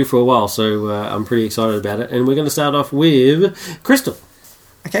wanted to do for a while, so I'm pretty excited about it. And we're going to start off with Crystal.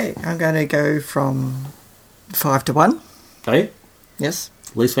 Okay, I'm going to go from 5 to 1. Okay. Yes.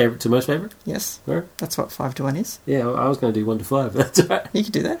 Least favourite to most favourite? Yes. All right. That's what 5 to 1 is. Yeah, I was going to do 1 to 5. That's all right. You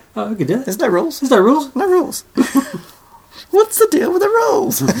can do that. Oh, I can do that. There's no rules. There's no rules? No rules. What's the deal with the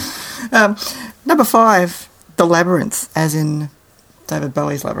rules? Number 5, The Labyrinth, as in David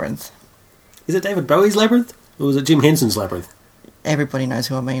Bowie's Labyrinth. Is it David Bowie's Labyrinth? Or was it Jim Henson's Labyrinth? Everybody knows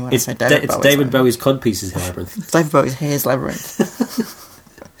who I mean when I say David Bowie's. It's David Bowie's Codpieces Labyrinth. It's David Bowie's Hair's Labyrinth.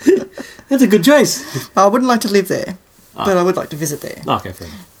 That's a good choice. I wouldn't like to live there, but I would like to visit there. Okay, fair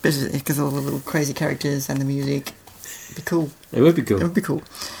enough. Because all the little crazy characters and the music. It'd be cool. It would be cool. It would be cool.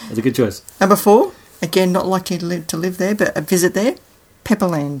 That's a good choice. Number 4, again, not likely to live there, but a visit there,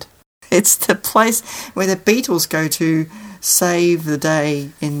 Pepperland. It's the place where the Beatles go to save the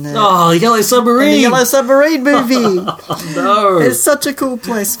day in the... Oh, the Yellow Submarine! In the Yellow Submarine movie! Oh, no! It's such a cool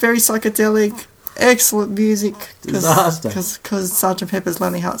place. Very psychedelic. excellent music. Disaster. Because Sgt. Pepper's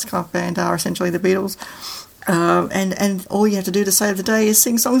Lonely Hearts Club Band are essentially the Beatles. And all you have to do to save the day is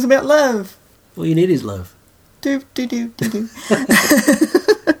sing songs about love. All you need is love. Do, do, do, do, do.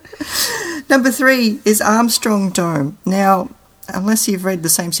 Number 3 is Armstrong Dome. Now, unless you've read the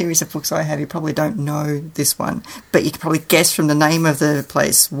same series of books I have, you probably don't know this one. But you can probably guess from the name of the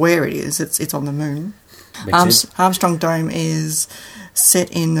place where it is. It's on the moon. Armstrong Dome is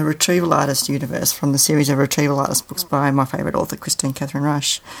set in the Retrieval Artist universe from the series of Retrieval Artist books by my favourite author, Christine Catherine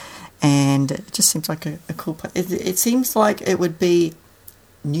Rush. And it just seems like a cool place. It seems like it would be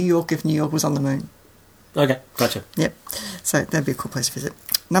New York if New York was on the moon. Okay, gotcha. Yep. So that'd be a cool place to visit.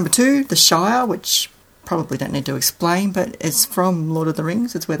 Number 2, the Shire, which probably don't need to explain, but it's from Lord of the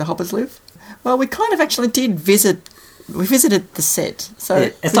Rings. It's where the hobbits live. Well, we kind of actually did visit. We visited the set. So yeah,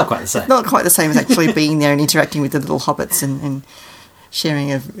 it's not quite the same. It's not quite the same as actually being there and interacting with the little hobbits and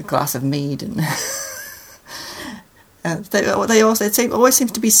sharing a glass of mead. And they also it always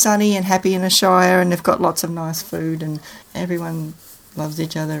seems to be sunny and happy in the Shire, and they've got lots of nice food, and everyone loves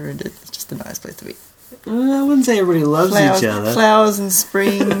each other, and it's just a nice place to be. I wouldn't say everybody loves each other. Flowers and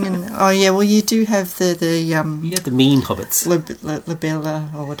spring, and you do have the you have the mean hobbits,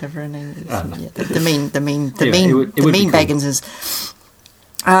 Libella or whatever her name is. Oh, no. Yeah, the mean cool. Bagginses.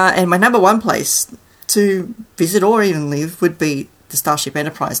 And my number 1 place to visit or even live would be the Starship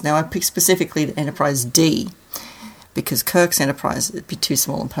Enterprise. Now I picked specifically the Enterprise D because Kirk's Enterprise would be too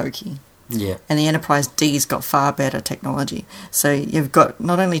small and pokey. Yeah. And the Enterprise D's got far better technology. So you've got,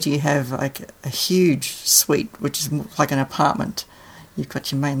 not only do you have like a huge suite, which is like an apartment, you've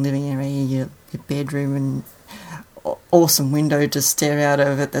got your main living area, your bedroom, and awesome window to stare out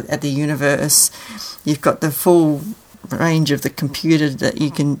over at the universe. You've got the full range of the computer that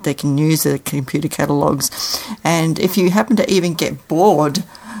they can use, the computer catalogues. And if you happen to even get bored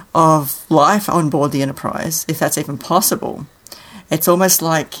of life on board the Enterprise, if that's even possible, it's almost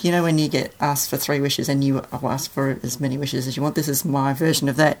like, when you get asked for 3 wishes and you ask for as many wishes as you want. This is my version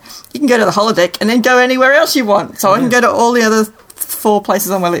of that. You can go to the holodeck and then go anywhere else you want. So I can go to all the other 4 places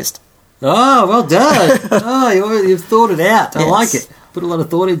on my list. Oh, well done. You've thought it out. I like it. Put a lot of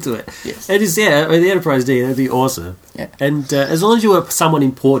thought into it. Yes. It is, the Enterprise D, that'd be awesome. Yeah. And as long as you were someone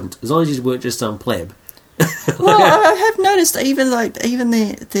important, as long as you weren't just some pleb. Well, I have noticed even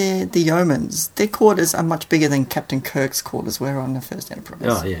the yeoman's, their quarters are much bigger than Captain Kirk's quarters were on the first Enterprise.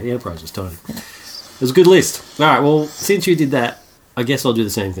 Oh yeah, the Enterprise was tiny. Yeah. It was a good list. All right, well, since you did that, I guess I'll do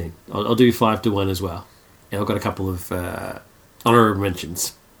the same thing. I'll do 5 to 1 as well. And I've got a couple of honourable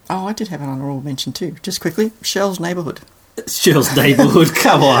mentions. Oh, I did have an honourable mention too. Just quickly, Shell's Neighbourhood. Shell's Neighbourhood,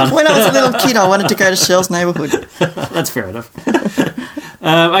 come on. When I was a little kid, I wanted to go to Shell's Neighbourhood. That's fair enough.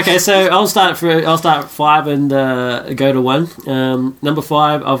 Okay, so I'll start 5 and go to 1. Number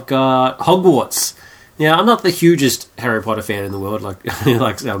 5, I've got Hogwarts. Now, I'm not the hugest Harry Potter fan in the world,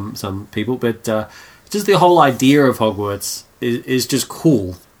 like some people, but just the whole idea of Hogwarts is just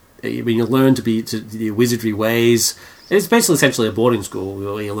cool. I mean, you learn to the wizardry ways. It's basically essentially a boarding school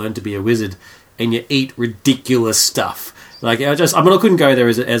where you learn to be a wizard and you eat ridiculous stuff. I couldn't go there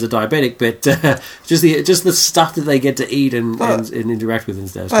as a diabetic, but just the stuff that they get to eat and interact with and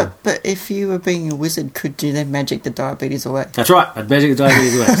stuff. But if you were being a wizard, could you then magic the diabetes away? That's right, I'd magic the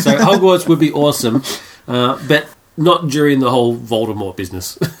diabetes away. So Hogwarts would be awesome, but not during the whole Voldemort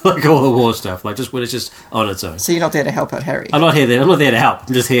business, like all the war stuff. Like just when it's just on its own. So you're not there to help out Harry. I'm not there to help.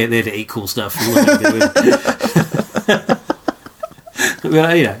 I'm just there to eat cool stuff.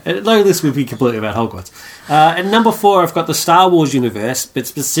 Well, no list would be completely about Hogwarts. And number 4, I've got the Star Wars universe, but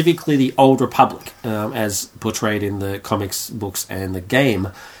specifically the Old Republic, as portrayed in the comics, books, and the game.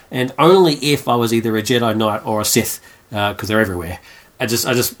 And only if I was either a Jedi Knight or a Sith, because they're everywhere. I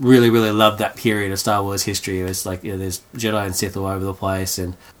just really, really love that period of Star Wars history. It's like there's Jedi and Sith all over the place,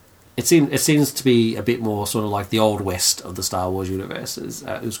 and it seems to be a bit more sort of like the Old West of the Star Wars universe.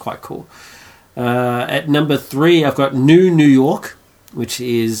 It was quite cool. At number 3, I've got New York, which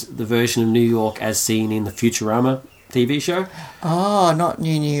is the version of New York as seen in the Futurama TV show. Oh, not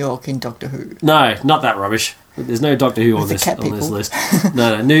New York in Doctor Who. No, not that rubbish. There's no Doctor Who on this list.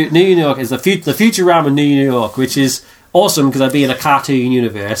 No. New York is the Futurama New York, which is awesome because I'd be in a cartoon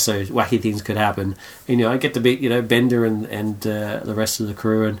universe, so wacky things could happen. And, I get to meet Bender and the rest of the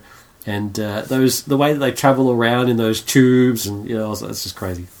crew and the way that they travel around in those tubes and it's just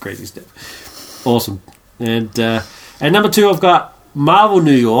crazy stuff. Awesome. And number 2, I've got Marvel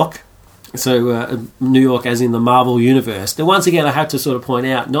New York, so New York as in the Marvel universe. Now, once again, I have to sort of point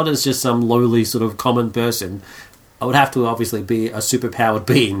out, not as just some lowly sort of common person. I would have to obviously be a superpowered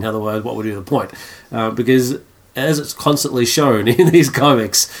being, otherwise what would be the point? Because as it's constantly shown in these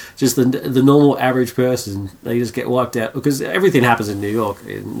comics, just the normal average person, they just get wiped out because everything happens in New York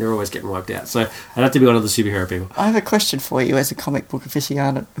and they're always getting wiped out. So I'd have to be one of the superhero people. I have a question for you as a comic book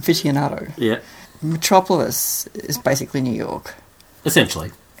aficionado. Yeah. Metropolis is basically New York.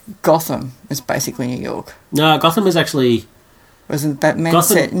 Essentially. Gotham is basically New York. No, Gotham is actually... Wasn't Batman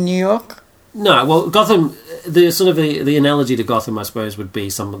set in New York? No, well, Gotham, the analogy to Gotham, I suppose, would be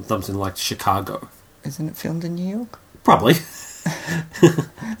something like Chicago. Isn't it filmed in New York? Probably.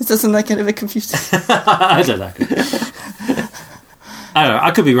 Doesn't that get a bit confusing? I don't know. I don't know.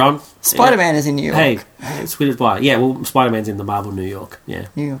 I could be wrong. Spider-Man is in New York. Hey, it's weird. Why? Yeah, well, Spider-Man's in the Marvel New York. Yeah.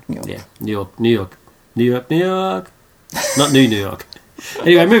 New York. Yeah, New York. Not New York.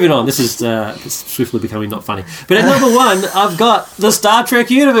 Anyway, moving on. This is swiftly becoming not funny. But at number 1, I've got the Star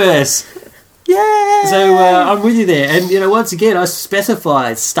Trek universe. Yay! So I'm with you there. And, once again, I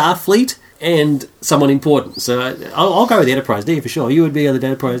specified Starfleet and someone important. So I'll go with the Enterprise D for sure. You would be on the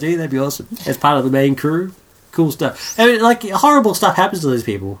Enterprise D. That'd be awesome. As part of the main crew. Cool stuff. I mean, horrible stuff happens to those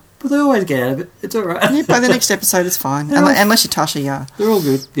people. But they always get out of it. It's all right. Yeah, by the next episode, it's fine. Unless you're Tasha Yar. They're all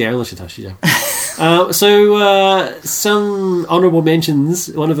good. Yeah, unless you're Tasha Yar. Some honourable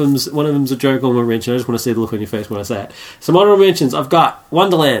mentions. One of them's a joke honourable mention. I just want to see the look on your face when I say it. Some honourable mentions. I've got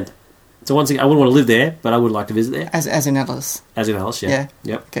Wonderland. So once again, I wouldn't want to live there, but I would like to visit there. As in Alice. As in Alice, yeah. Yeah.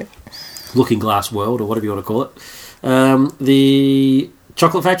 Yep. Okay. Looking Glass World, or whatever you want to call it. The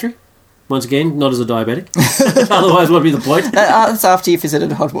Chocolate Factory. Once again, not as a diabetic. Otherwise, what would be the point? That's after you visited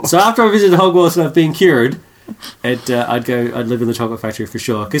Hogwarts. So after I visited Hogwarts and I've been cured, I'd live in the Chocolate Factory for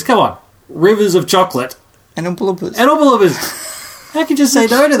sure. Because come on, rivers of chocolate and Oompa Loompas. How can you just say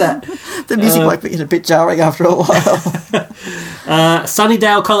no to that? The music might be a bit jarring after a while.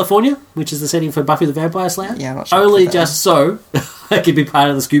 Sunnydale, California, which is the setting for Buffy the Vampire Slayer. Yeah, I'm not sure. Only just so I could be part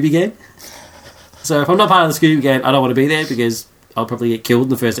of the Scooby Gang. So if I'm not part of the Scooby Gang, I don't want to be there because I'll probably get killed in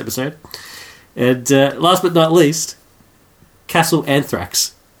the first episode. And last but not least, Castle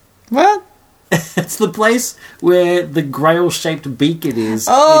Anthrax. What? It's the place where the grail-shaped beacon is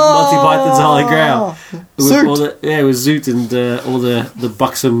in Monty Python's Holy Grail. Zoot. With Zoot and all the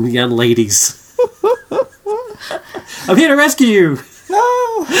buxom young ladies. I'm here to rescue you.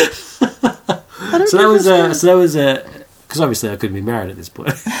 No. So that was because obviously I couldn't be married at this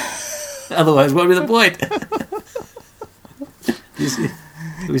point. Otherwise, what would be the point?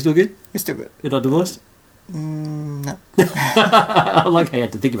 Are we still good? We're still good. You're not divorced? No. I like how you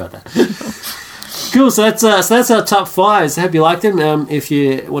had to think about that. Cool, so that's our top 5. So I hope you liked them. If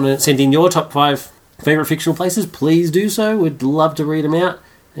you want to send in your top 5 favourite fictional places, please do so. We'd love to read them out,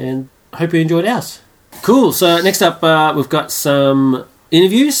 and I hope you enjoyed ours. Cool, so next up we've got some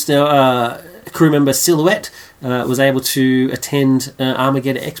interviews. Now, crew member Silhouette was able to attend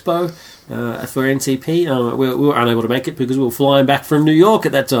Armageddon Expo for NCP. We were unable to make it because we were flying back from New York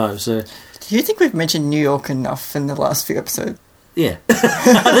at that time. So, do you think we've mentioned New York enough in the last few episodes? Yeah,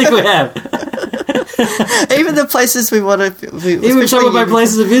 I think we have. Even the places we want to... Even some of my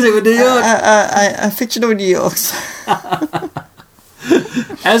places to visit with New York. Fictional New Yorks.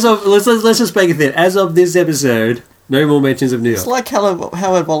 As of let's just make it clear. As of this episode, no more mentions of New York. It's like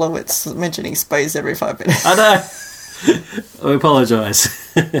Howard Wolowitz mentioning space every 5 minutes. I know. I apologise.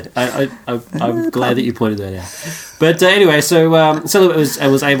 I'm glad that you pointed that out. But anyway, so Silhouette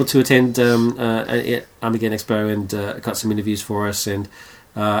was able to attend Armageddon Expo and got some interviews for us and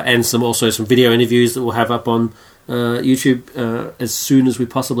some video interviews that we'll have up on YouTube as soon as we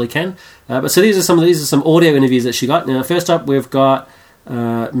possibly can. But so these are some audio interviews that she got. Now, first up, we've got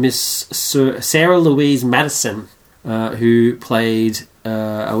Miss Sarah Louise Madison, who played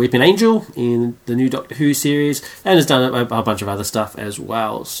a Weeping Angel in the new Doctor Who series and has done a bunch of other stuff as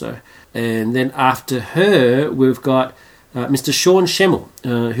well. So, and then after her, we've got Mr. Sean Schemmel,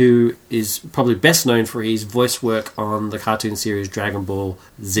 who is probably best known for his voice work on the cartoon series Dragon Ball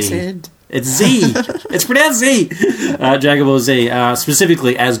Z. Zed. It's Z. It's pronounced Z. Dragon Ball Z,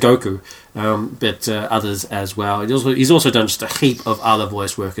 specifically as Goku, but others as well. He's also done just a heap of other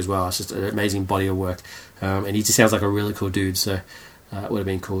voice work as well. It's just an amazing body of work, and he just sounds like a really cool dude. So it would have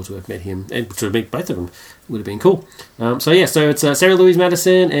been cool to have met him, and to have met both of them would have been cool. So it's Sarah Louise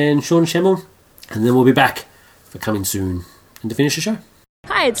Madison and Sean Schemmel, and then we'll be back for Coming Soon and to finish the show.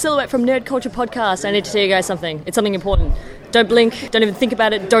 Hi, it's Silhouette from Nerd Culture Podcast. I need to tell you guys something. It's something important. Don't blink, don't even think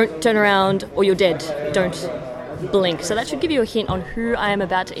about it, don't turn around, or you're dead. Don't blink. So that should give you a hint on who I am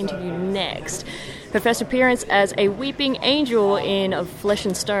about to interview next. Her first appearance as a weeping angel in Of Flesh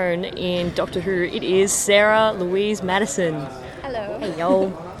and Stone in Doctor Who, it is Sarah Louise Madison. Hello. Hey,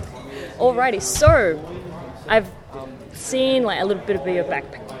 yo. Alrighty, so I've seen a little bit of your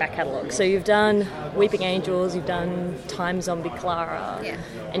back catalogue. So you've done Weeping Angels, you've done Time Zombie Clara,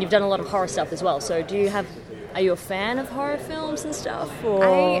 and you've done a lot of horror stuff as well. So are you a fan of horror films and stuff? Or?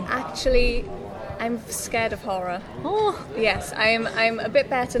 I'm scared of horror. Oh. Yes, I'm a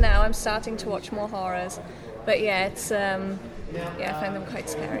bit better now. I'm starting to watch more horrors. But yeah, it's I find them quite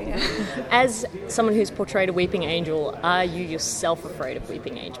scary. Yeah. As someone who's portrayed a weeping angel, are you yourself afraid of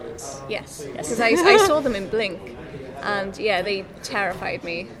weeping angels? Yes, because I saw them in Blink, and yeah, they terrified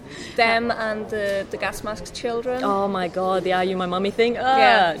me. Them and the gas mask children. Oh my god, the Are You My Mummy thing?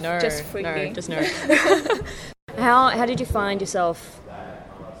 No, just freaky. No, just no. How did you find yourself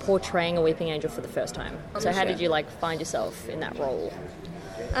portraying a weeping angel for the first time? So how did you find yourself in that role?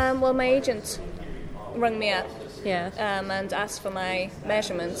 Well, my agent rang me up. Yeah. And asked for my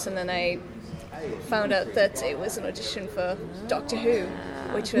measurements, and then I found out that it was an audition for Doctor Who,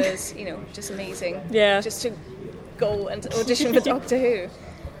 which was, just amazing. Yeah. Just to go and audition for Doctor Who.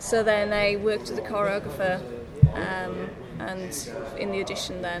 So then I worked with the choreographer, and in the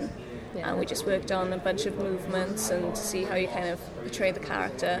audition then, and we just worked on a bunch of movements and to see how you kind of portray the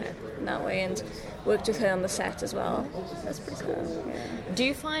character in that way, and worked with her on the set as well. That's pretty cool. Yeah. Do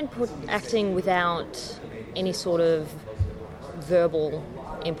you find acting without any sort of verbal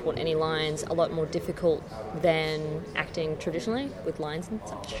input, any lines, a lot more difficult than acting traditionally with lines and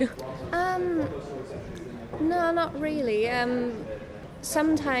such? No, not really.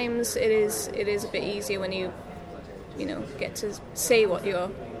 Sometimes it is a bit easier when you get to say what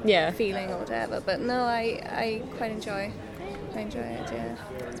you're feeling or whatever. But no, I quite enjoy it. Yeah,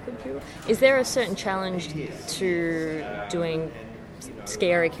 that's pretty cool. Is there a certain challenge to doing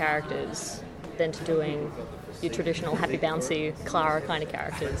scary characters than to doing your traditional happy bouncy Clara kind of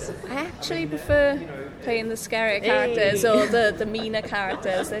characters? I actually prefer playing the scarier characters or the meaner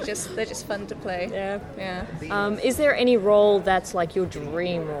characters. They're just fun to play. Yeah. Is there any role that's like your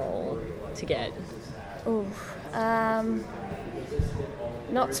dream role to get? Oh,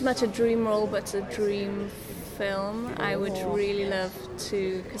 not so much a dream role, but a dream film. I would really love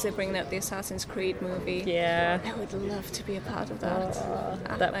to, because they're bringing out the Assassin's Creed movie. Yeah. I would love to be a part of that.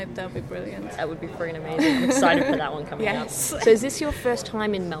 That would be brilliant. That would be freaking amazing. I'm excited for that one coming out. So is this your first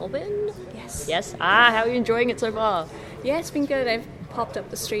time in Melbourne? Yes. Yes? How are you enjoying it so far? Yeah, it's been good. I've popped up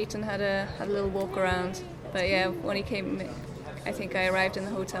the street and had a little walk around. But yeah, when he came, I think I arrived in the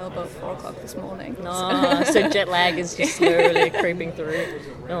hotel about 4 o'clock this morning. So jet lag is just slowly creeping through.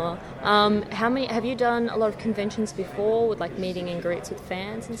 Have you done a lot of conventions before with meeting and greets with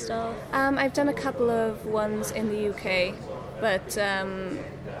fans and stuff? I've done a couple of ones in the UK, but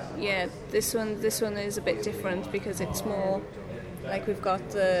this one is a bit different because it's more like we've got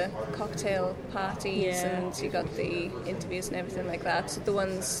the cocktail parties and you got the interviews and everything like that. So the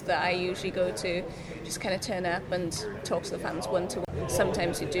ones that I usually go to, just kind of turn up and talk to the fans one-to-one.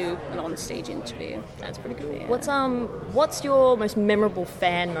 Sometimes you do an on-stage interview. That's pretty cool. Yeah. What's your most memorable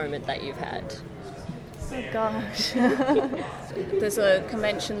fan moment that you've had? Oh gosh. There's a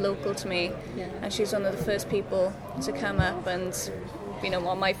convention local to me, and she's one of the first people to come up and,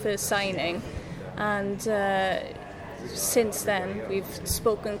 on my first signing. And since then, we've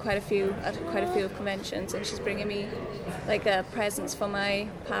spoken at quite a few conventions, and she's bringing me presents for my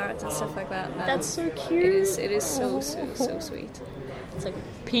parrot and stuff like that. And that's so cute. It is so sweet. It's like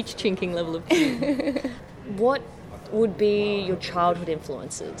peach chinking level of cute. What would be your childhood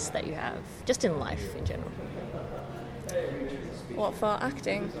influences that you have, just in life in general? What, for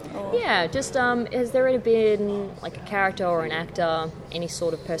acting? Or? Yeah, just has there ever been a character or an actor, any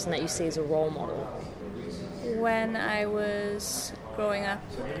sort of person that you see as a role model? When I was growing up,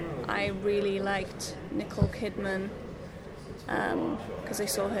 I really liked Nicole Kidman because I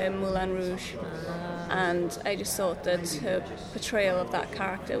saw her in Moulin Rouge, and I just thought that her portrayal of that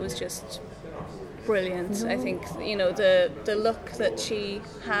character was just brilliant. I think the look that she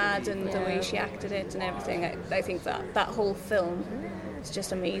had and the way she acted it and everything. I think that whole film is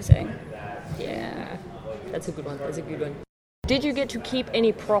just amazing. Yeah, that's a good one. Did you get to keep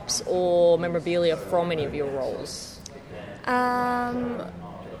any props or memorabilia from any of your roles?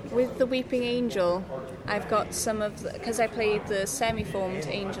 With the Weeping Angel, I've got some of because I played the semi-formed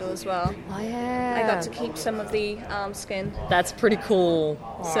angel as well. Oh yeah. I got to keep some of the arm skin. That's pretty cool.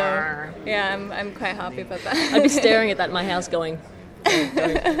 So yeah, I'm quite happy about that. I'd be staring at that in my house going,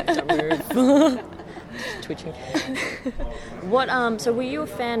 don't move. Twitching. So were you a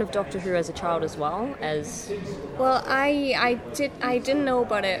fan of Doctor Who as a child as well? Well, I didn't know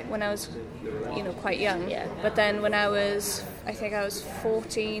about it when I was quite young. Yeah. But then when I was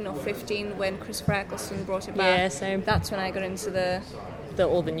 14 or 15 when Christopher Eccleston brought it back. Yeah, same. That's when I got into the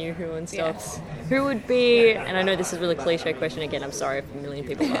all the new Who and stuff. Yes. Who would be, and I know this is a really cliche question again, I'm sorry if a million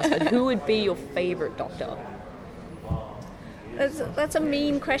people ask, but who would be your favourite Doctor? That's a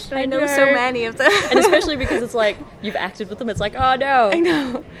mean question. I I know know. so many of them. And especially because it's like, you've acted with them, it's like, oh no. I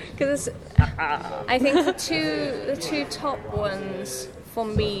know, because I think the two top ones for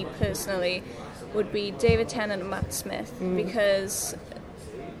me personally would be David Tennant and Matt Smith, because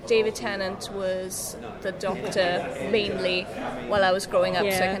David Tennant was the Doctor mainly while I was growing up, so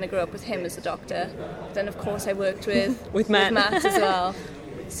I Yeah. kind of grew up with him as the Doctor. Then of course I worked with Matt. as well.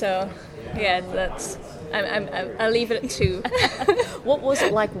 So yeah, that's I'll leave it at 2. What was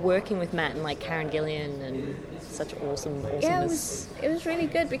it like working with Matt and like Karen Gillian and such awesomeness? Yeah, it was really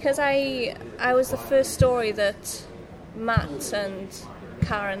good, because I was the first story that Matt and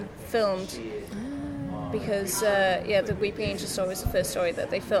Karen filmed, because the Weeping Angel story was the first story that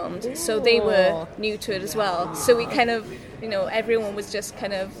they filmed, so they were new to it as well. So we kind of, everyone was just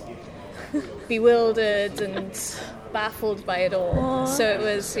kind of bewildered and baffled by it all. Aww. So it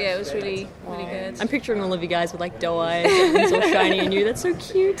was really good. I'm picturing all of you guys with like doe eyes and it's all shiny and new. That's so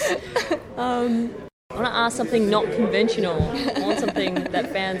cute. I want to ask something not conventional. I want something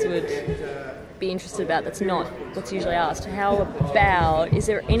that fans would be interested about that's not what's usually asked. How about, is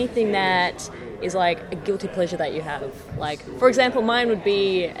there anything that is like a guilty pleasure that you have? Like, for example, mine would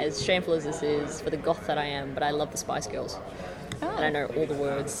be, as shameful as this is, for the goth that I am, but I love the Spice Girls. And I know all the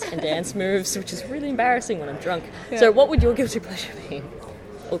words and dance moves, which is really embarrassing when I'm drunk. Yeah. So what would your guilty pleasure be?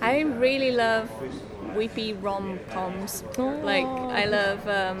 I really love weepy rom-coms. Like, I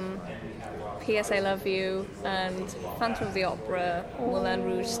love P.S. I Love You and Phantom of the Opera, Moulin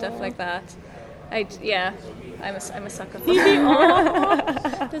Rouge, stuff like that. I'm a sucker for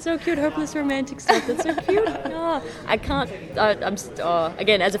that. That's so cute, hopeless romantic stuff. That's so cute. Oh, I can't.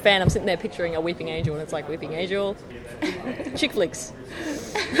 Again, as a fan, I'm sitting there picturing a Weeping Angel, and it's like Weeping Angel, chick flicks,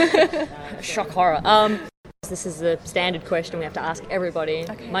 shock horror. This is the standard question we have to ask everybody.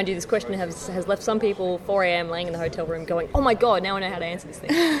 Okay. Mind you, this question has left some people 4 a.m. laying in the hotel room going, "Oh my god, now I know how to answer this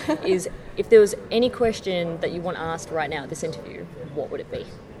thing." Is if there was any question that you want asked right now at this interview, what would it be?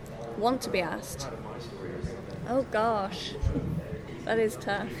 Want to be asked? Oh gosh, that is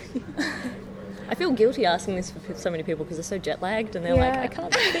tough. I feel guilty asking this for so many people because they're so jet lagged and they're Yeah. like, I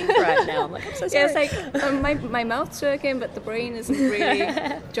can't think right now. I'm like, I'm so sorry. Yeah, it's like my mouth's working, but the brain isn't really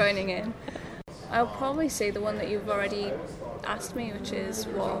joining in. I'll probably say the one that you've already asked me, which is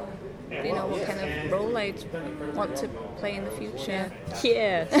what kind of role I'd want to play in the future.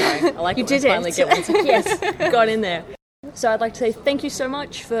 Yeah, sorry. I like You it when did I finally it. get one. It's like, yes, got in there. So I'd like to say thank you so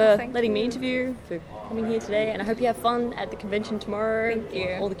much for Thank letting me you. interview, for coming here today, and I hope you have fun at the convention tomorrow. Thank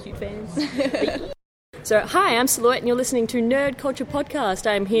you. All the cute fans. So, hi, I'm Silhouette, and you're listening to Nerd Culture Podcast.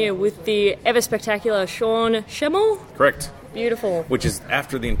 I'm here with the ever-spectacular Sean Schemmel. Correct. Beautiful. Which is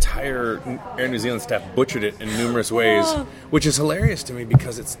after the entire Air New Zealand staff butchered it in numerous ways, which is hilarious to me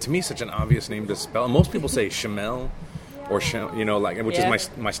because it's, to me, such an obvious name to spell. And most people say Shamel, or which Yeah. is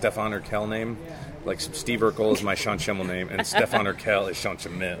my Stefan Urkel name. Like Steve Urkel is my Sean Schemmel name, and Stefan Urkel is Sean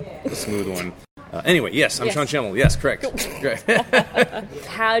Schemmel, the smooth one. Anyway, yes, I'm Yes. Sean Schemmel. Yes, correct. Great.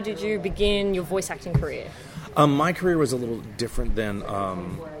 How did you begin your voice acting career? My career was a little different than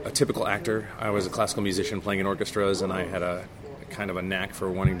a typical actor. I was a classical musician playing in orchestras, and I had a kind of a knack for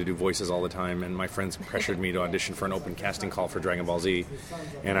wanting to do voices all the time. And my friends pressured me to audition for an open casting call for Dragon Ball Z,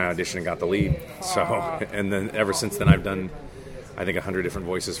 and I auditioned and got the lead. So, and then ever since then, I've done, I think, 100 different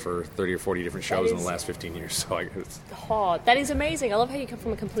voices for 30 or 40 different shows in the last 15 years. So, Oh, that is amazing. I love how you come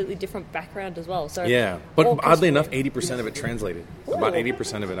from a completely different background as well. So yeah. But all oddly enough, 80% of it translated. About Ooh.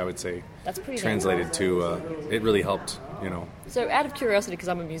 80% of it, I would say, That's pretty damn translated to. It really helped. So, out of curiosity, because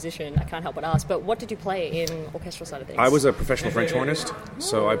I'm a musician, I can't help but ask, but what did you play in orchestral side of things? I was a professional French hornist,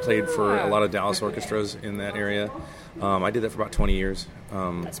 so I played for a lot of Dallas orchestras in that area. I did that for about 20 years.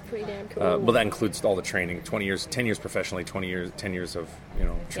 That's pretty damn cool. Well, that includes all the training. 10 years professionally, 10 years of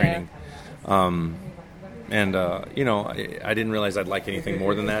training. I didn't realize I'd like anything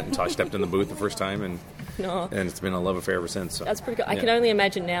more than that until I stepped in the booth the first time, and it's been a love affair ever since. So. That's pretty cool. I Yeah. can only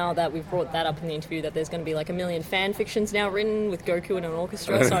imagine now that we've brought that up in the interview that there's going to be like a million fan fictions now written with Goku in an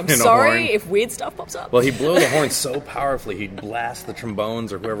orchestra. So I'm And a sorry horn. if weird stuff pops up. Well, he'd blow the horn so powerfully, he'd blast the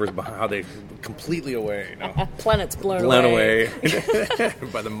trombones or whoever's behind, how they completely away, Planets blown away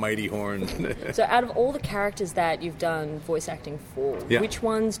by the mighty horn. So out of all the characters that you've done voice acting for, Yeah. which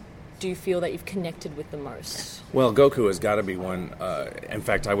ones do you feel that you've connected with the most? Well, Goku has got to be one. In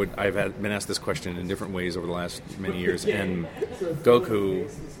fact, been asked this question in different ways over the last many years, and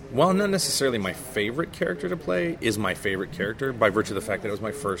Goku, while not necessarily my favorite character to play, is my favorite character by virtue of the fact that it was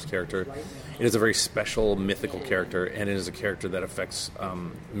my first character. It is a very special, mythical character, and it is a character that affects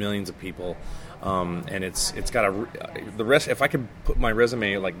millions of people. And it's got the rest. If I could put my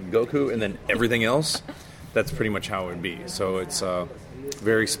resume like Goku and then everything else, that's pretty much how it would be. So it's a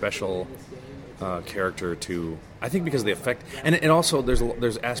very special character to, I think, because of the effect, and also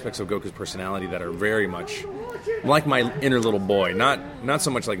there's aspects of Goku's personality that are very much like my inner little boy. Not so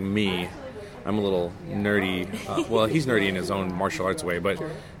much like me. I'm a little nerdy. Well, he's nerdy in his own martial arts way, but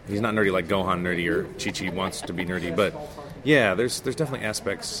he's not nerdy like Gohan nerdy or Chi-Chi wants to be nerdy. But yeah, there's definitely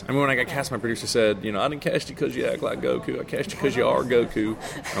aspects. I mean, when I got cast, my producer said, I didn't cast you because you act like Goku. I cast you because you are Goku.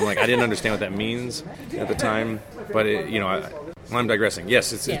 I'm like, I didn't understand what that means at the time, but I'm digressing.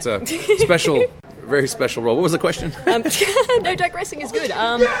 Yes, it's a special, very special role. What was the question? No, digressing is good.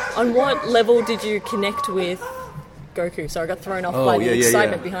 On what level did you connect with Goku? So I got thrown off by the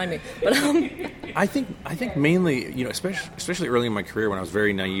excitement behind me. But I think mainly, especially early in my career when I was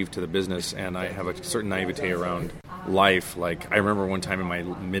very naive to the business, and I have a certain naivete around life. Like, I remember one time in my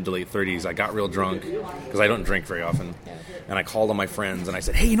mid to late 30s, I got real drunk because I don't drink very often. And I called on my friends and I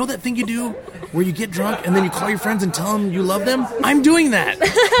said, hey, you know that thing you do where you get drunk and then you call your friends and tell them you love them? I'm doing that.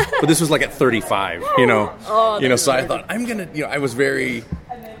 But this was like at 35, so I thought I was very,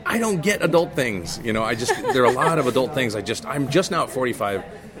 I don't get adult things. There are a lot of adult things. I'm just now at 45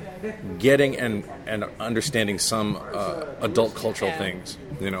 getting and understanding some adult cultural things,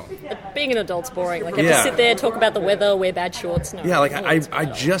 But being an adult's boring. Like, you have to sit there, talk about the weather, wear bad shorts. No, I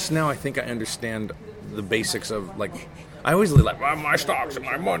just now, I think I understand the basics of, like, I always like, well, my stocks and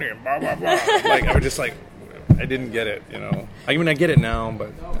my money and blah, blah, blah. Like, I was just like, I didn't get it, I mean, I get it now, but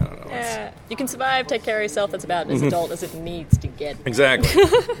I don't know. Yeah, you can survive, take care of yourself. That's about as adult as it needs to get. Exactly.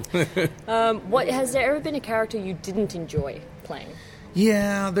 Has there ever been a character you didn't enjoy playing?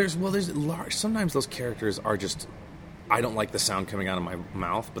 Yeah, sometimes those characters are just, I don't like the sound coming out of my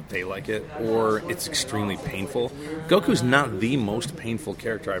mouth, but they like it, or it's extremely painful. Goku's not the most painful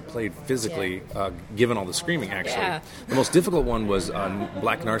character I played physically, given all the screaming, actually. Yeah. The most difficult one was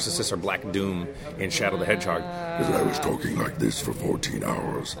Black Narcissus or Black Doom in Shadow the Hedgehog, because I was talking like this for 14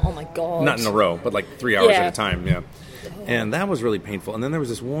 hours. Oh my god. Not in a row, but like 3 hours at a time, yeah. And that was really painful. And then there was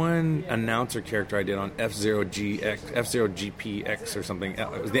this one announcer character I did on F-Zero GPX or something.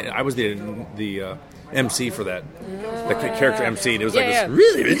 I was the MC for that. The character MC. And it was this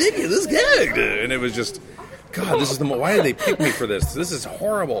really ridiculous character. And it was just, God, this is why did they pick me for this? This is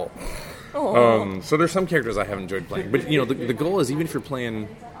horrible. So there's some characters I haven't enjoyed playing. But, the goal is, even if you're playing,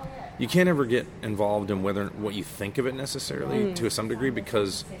 you can't ever get involved in what you think of it necessarily to some degree,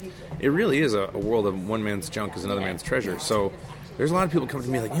 because it really is a world of one man's junk is another man's treasure. So there's a lot of people coming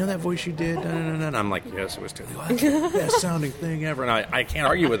to me like, that voice you did? And I'm like, yes, it was totally that's the best sounding thing ever. And I can't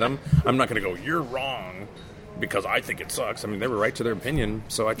argue with them. I'm not going to go, you're wrong, because I think it sucks. I mean, they were right to their opinion.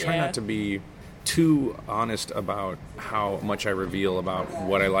 So I try not to be too honest about how much I reveal about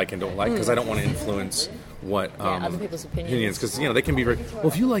what I like and don't like, because I don't want to influence what other people's opinions, because they can be very, well,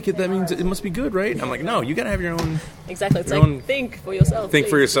 if you like it, that means it must be good, right? I'm like, no, you got to have your own. Exactly. It's like, think for yourself. Think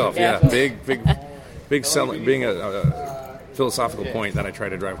for yourself. Yeah. Big selling, being a philosophical point that I try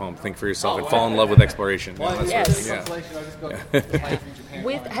to drive home. Think for yourself and fall in love with exploration. Yes.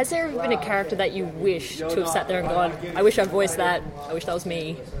 Has there ever been a character that you wish to have sat there and gone, I wish I voiced that, I wish that was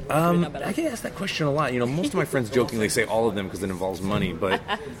me? I get asked that question a lot. Most of my friends jokingly say all of them because it involves money, but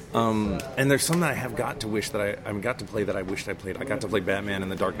and there's some that I have got to wish that I got to play that I wished I played. I got to play Batman in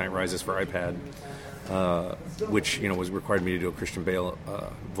The Dark Knight Rises for iPad, which was required me to do a Christian Bale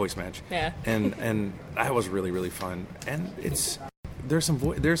voice match. Yeah. And that was really, really fun. And there's some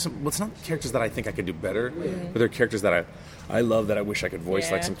it's not characters that I think I could do better, but they're characters that I love that I wish I could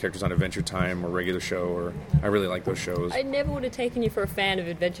voice, like some characters on Adventure Time or Regular Show, or I really like those shows. I never would have taken you for a fan of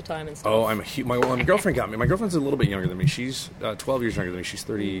Adventure Time and stuff. Oh, my girlfriend got me. My girlfriend's a little bit younger than me. She's 12 years younger than me. She's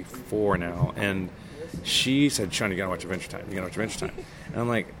 34 now, and she said, "Sean, you gotta watch Adventure Time. You gotta watch Adventure Time." And I'm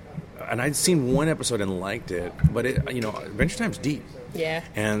like, and I'd seen one episode and liked it, but Adventure Time's deep. Yeah.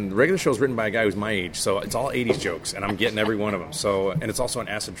 And Regular Show is written by a guy who's my age, so it's all 80s jokes, and I'm getting every one of them. So, and it's also an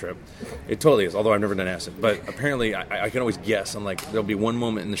acid trip. It totally is, although I've never done acid. But apparently, I can always guess. I'm like, there'll be one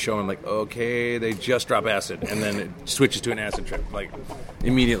moment in the show, and I'm like, okay, they just drop acid, and then it switches to an acid trip, like,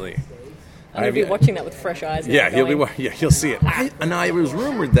 immediately. I'll be watching that with fresh eyes. Yeah, he'll see it. It was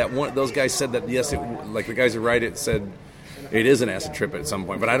rumored that those guys said that, yes, like the guys who write it said It is an acid trip at some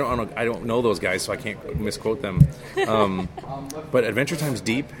point, but I don't know those guys, so I can't misquote them. But Adventure Time's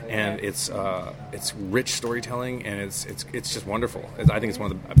deep, and it's rich storytelling, and it's just wonderful. I think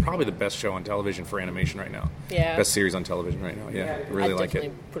it's probably the best show on television for animation right now. Yeah. Best series on television right now. Yeah, I really like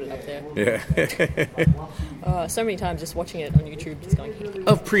it. Put it up there. Yeah. So many times just watching it on YouTube, just going.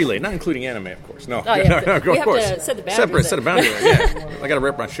 Of prelay, not including anime, of course. No, Oh, yeah, of we have course. to set the boundaries. Set a boundary. Yeah, I got to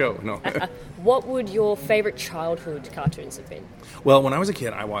rep my show. No. What would your favorite childhood cartoons have been? Well, when I was a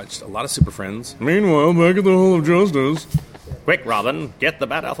kid, I watched a lot of Super Friends. Meanwhile, back at the Hall of Justice. Quick, Robin, get the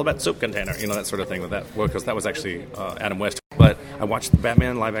Bat Alphabet soup container. You know, that sort of thing with that. Well, because that was actually Adam West. But I watched the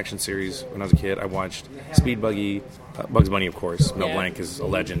Batman live-action series when I was a kid. I watched Speed Buggy, Bugs Bunny, of course. Mel Blanc is a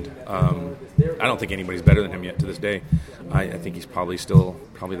legend. I don't think anybody's better than him yet to this day. I think he's probably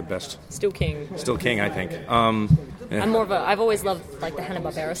the best. Still king. Still king, I think. I'm more of I've always loved like the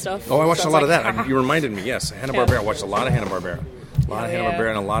Hanna-Barbera stuff. Oh, I watched So a lot it's of like, that. You reminded me, yes. Hanna-Barbera. I watched a lot of Hanna-Barbera. Hanna-Barbera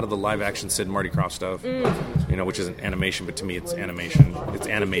and a lot of the live-action Sid and Marty Krofft stuff. You know, which isn't animation, but to me it's animation. It's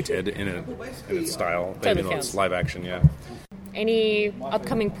animated in its style. Totally even though it's counts. live-action, yeah. Any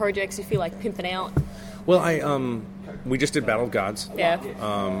upcoming projects you feel like pimping out? Well, we just did Battle of Gods. Yeah.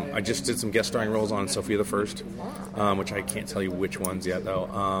 I just did some guest starring roles on Sophia the First, which I can't tell you which ones yet,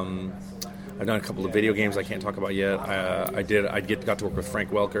 though. I've done a couple of video games I can't talk about yet. I got to work with Frank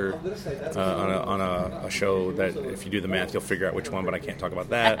Welker on a show that, if you do the math, you'll figure out which one, but I can't talk about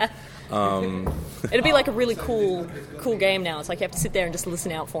that. It'd be like a really cool game now. It's like you have to sit there and just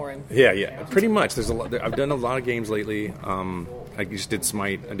listen out for him. Yeah, pretty much. There's a lot. I've done a lot of games lately. I just did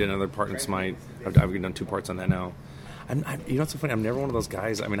Smite. I did another part in Smite. I've done 2 parts on that now. You know what's so funny? I'm never one of those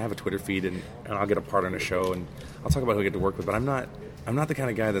guys. I mean, I have a Twitter feed, and I'll get a part on a show, and I'll talk about who I get to work with, but I'm not the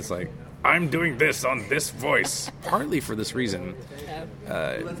kind of guy that's like, I'm doing this on this voice. Partly for this reason.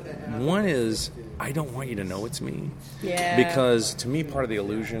 One is, I don't want you to know it's me. Yeah. Because to me, part of the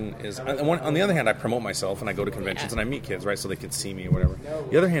illusion is, on the other hand, I promote myself and I go to conventions and I meet kids, right, so they can see me or whatever.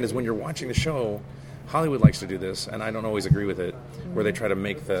 The other hand is when you're watching the show, Hollywood likes to do this, and I don't always agree with it, where they try to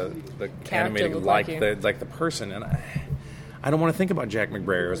make the animated look like like the person, and I don't want to think about Jack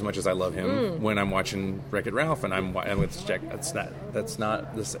McBrayer as much as I love him when I'm watching Wreck-It Ralph and with Jack. That's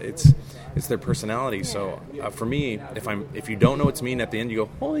not this. It's their personality. So for me, if you don't know it's me, and at the end you go,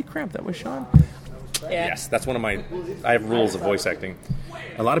 holy crap, that was Sean. Yeah. Yes, that's one of my. I have rules of voice acting.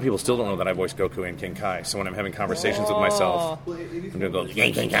 A lot of people still don't know that I voiced Goku and King Kai. So when I'm having conversations with myself, I'm gonna go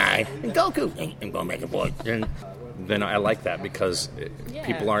King Kai and Goku. I'm gonna make a voice. And then I like that because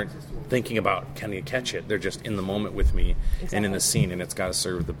people aren't thinking about can you catch it. They're just in the moment with me and in the scene, and it's got to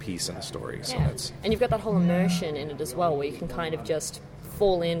serve the piece and the story. So that's. And you've got that whole immersion in it as well, where you can kind of just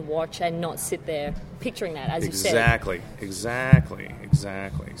fall in, watch, and not sit there picturing that, as you said. Exactly.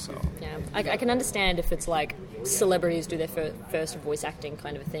 So yeah, I can understand if it's like celebrities do their first voice acting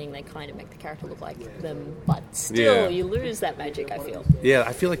kind of a thing. They kind of make the character look like them, but still you lose that magic, I feel. Yeah,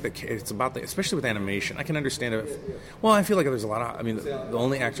 I feel like it's about especially with animation. I can understand it. Well, I feel like there's a lot of. I mean, the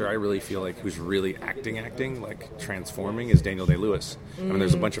only actor I really feel like who's really acting, like transforming, is Daniel Day-Lewis. I mean,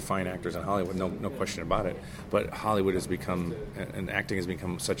 there's a bunch of fine actors in Hollywood, no question about it. But Hollywood has become, and acting has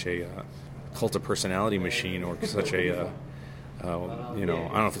become such a cult of personality machine, or such a. I don't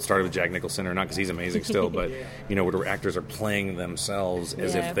know if it started with Jack Nicholson or not, because he's amazing still, but, where actors are playing themselves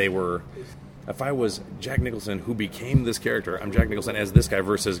as if they were... If I was Jack Nicholson who became this character, I'm Jack Nicholson as this guy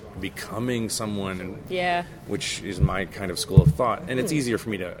versus becoming someone, which is my kind of school of thought. And it's easier for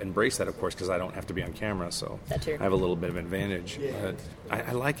me to embrace that, of course, because I don't have to be on camera, so I have a little bit of advantage. But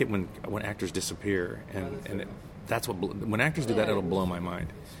I like it when actors disappear, and that's what... When actors do that, it'll blow my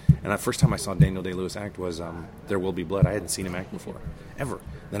mind. And the first time I saw Daniel Day-Lewis act was There Will Be Blood. I hadn't seen him act before, ever.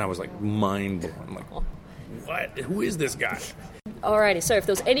 Then I was like mind blown. I'm like, what? Who is this guy? Alrighty, so if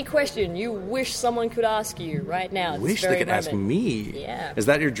there was any question you wish someone could ask you right now, wish they could ask me. Yeah. Is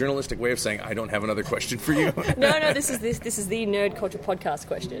that your journalistic way of saying I don't have another question for you? No, this is the Nerd Culture Podcast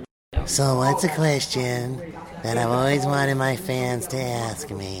question. So what's a question that I've always wanted my fans to ask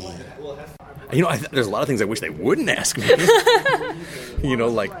me? There's a lot of things I wish they wouldn't ask me.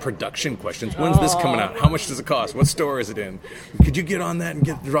 Like production questions. When's this coming out? How much does it cost? What store is it in? Could you get on that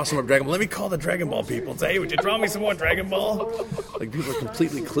and draw some more Dragon Ball? Let me call the Dragon Ball people and say, hey, would you draw me some more Dragon Ball? Like, people are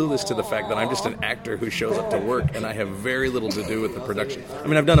completely clueless to the fact that I'm just an actor who shows up to work, and I have very little to do with the production. I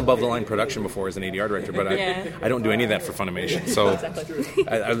mean, I've done above-the-line production before as an ADR director, but I don't do any of that for Funimation. So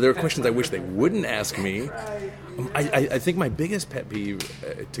there are questions I wish they wouldn't ask me. I think my biggest pet peeve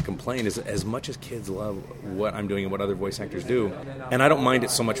to complain is as much as kids love what I'm doing and what other voice actors do, and I don't mind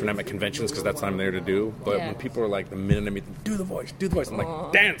it so much when I'm at conventions because that's what I'm there to do, but when people are like, the minute I meet them, do the voice, I'm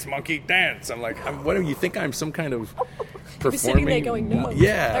like, dance, monkey, dance. I'm like, what do you think I'm some kind of performing? Sitting there going, no,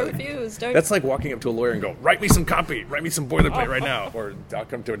 yeah. I refuse. Don't. That's like walking up to a lawyer and go, write me some copy, write me some boilerplate right now. Or I'll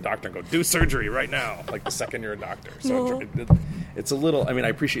come to a doctor and go, do surgery right now, like the second you're a doctor. So it's a little, I mean, I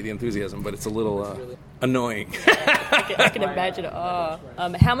appreciate the enthusiasm, but it's a little annoying. I can imagine.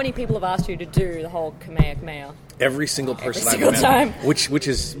 How many people have asked you to do the whole Kamehameha? Every single person Every single time. which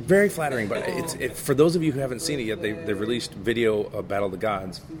is very flattering. But for those of you who haven't seen it yet, they've released video of Battle of the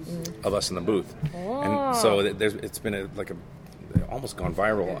Gods of us in the booth, and so it's been almost gone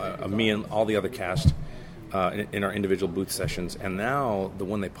viral. Me and all the other cast in our individual booth sessions, and now the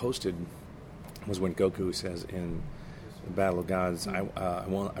one they posted was when Goku says in the Battle of Gods, I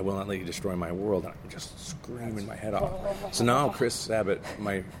will not let you destroy my world. And I'm just screaming my head off. So now Chris Sabat,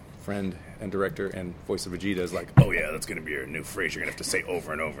 my friend and director and voice of Vegeta, is like, oh yeah, that's going to be your new phrase you're going to have to say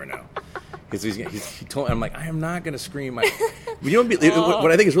over and over now. He told me, I'm like, I am not going to scream. What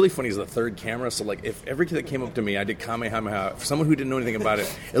I think is really funny is the third camera. So like, if every kid that came up to me, I did Kamehameha. For someone who didn't know anything about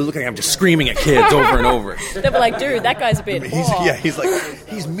it, it looked like I'm just screaming at kids over and over. They were like, dude, that guy's a bit. He's like,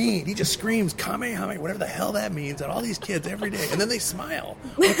 he's mean. He just screams Kamehameha, whatever the hell that means, at all these kids every day, and then they smile.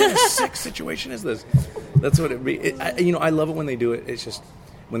 What kind of sick situation is this? That's what it be. I love it when they do it. It's just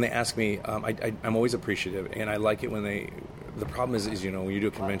when they ask me, I'm always appreciative, and I like it when they. The problem is when you do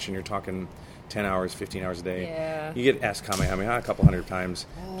a convention, you're talking 10 hours, 15 hours a day. Yeah. You get asked Kamehameha a couple hundred times.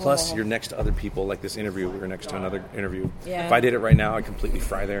 Plus, you're next to other people, like this interview. We were next to another interview. Yeah. If I did it right now, I'd completely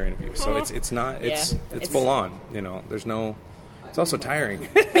fry their interview. So it's full on. There's no. It's also tiring.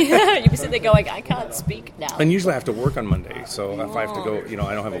 You'd be sitting there going, I can't speak now. And usually I have to work on Monday, so if I have to go,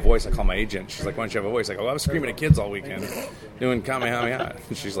 I don't have a voice, I call my agent. She's like, why don't you have a voice? I go, I was screaming at kids all weekend doing Kamehameha.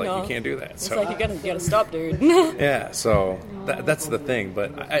 And she's like, you can't do that. It's like, you gotta stop, dude. Yeah, so that's the thing.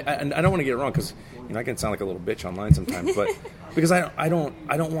 But I don't want to get it wrong, because I can sound like a little bitch online sometimes, but because I don't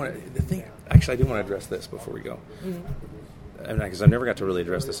want to, the thing, actually I do want to address this before we go. And because I never got to really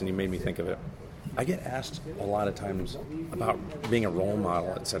address this, and you made me think of it. I get asked a lot of times about being a role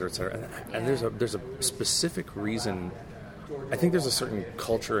model, et cetera, and there's a specific reason. I think there's a certain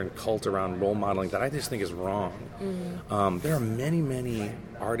culture and cult around role modeling that I just think is wrong. There are many, many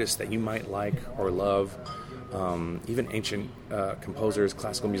artists that you might like or love, even ancient composers,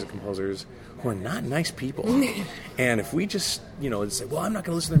 classical music composers, who are not nice people. And if we just, say, well, I'm not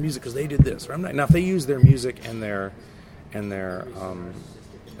going to listen to their music because they did this, or I'm not. Now, if they use their music and their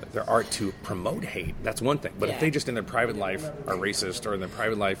art to promote hate, that's one thing. But if they just in their private life are racist, or in their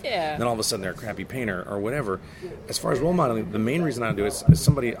private life, then all of a sudden they're a crappy painter or whatever. As far as role modeling, the main reason I do it is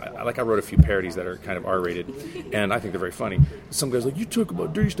somebody, I wrote a few parodies that are kind of R-rated, and I think they're very funny. Some guy's like, you talk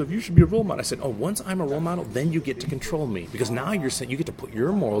about dirty stuff, you should be a role model. I said, once I'm a role model, then you get to control me. Because now you're saying, you get to put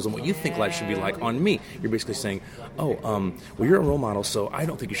your morals and what you think life should be like on me. You're basically saying, well, you're a role model, so I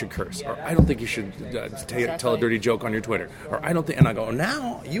don't think you should curse, or I don't think you should tell a dirty joke on your Twitter, or I don't think, and I go,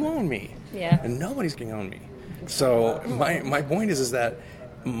 now you own me. Yeah. And nobody's going to own me. So my point is that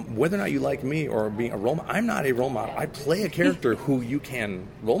whether or not you like me or being a role model, I'm not a role model. I play a character who you can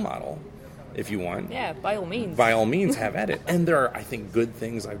role model if you want. Yeah, by all means. By all means, have at it. And there are, I think, good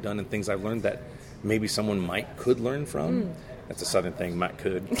things I've done and things I've learned that maybe someone could learn from. That's a Southern thing,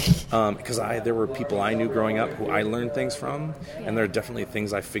 could. Because there were people I knew growing up who I learned things from, and there are definitely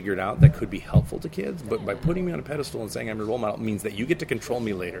things I figured out that could be helpful to kids. But by putting me on a pedestal and saying I'm a role model means that you get to control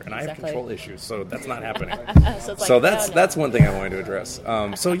me later, and I have control issues, so that's not happening. So that's one thing I wanted to address.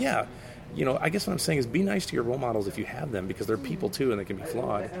 So yeah. I guess what I'm saying is be nice to your role models if you have them, because they're people too and they can be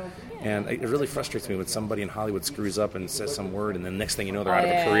flawed. And it really frustrates me when somebody in Hollywood screws up and says some word and then next thing you know they're out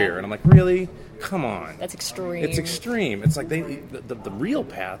of a career. And I'm like, really? Come on. That's extreme. It's extreme. It's like the real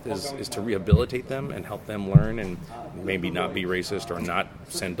path is to rehabilitate them and help them learn and maybe not be racist or not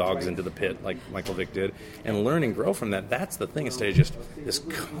send dogs into the pit like Michael Vick did, and learn and grow from that. That's the thing, instead of just this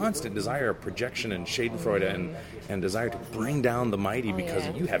constant desire of projection and schadenfreude and desire to bring down the mighty because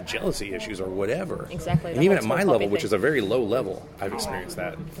you have jealousy issues or whatever. Exactly. And even at my level, which is a very low level, I've experienced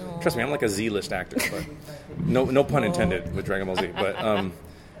that. Trust me, I'm like a Z-list actor, but no pun intended with Dragon Ball Z.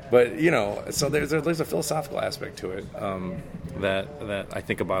 But so there's a philosophical aspect to it that I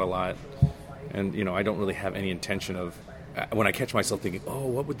think about a lot, and I don't really have any intention of. When I catch myself thinking,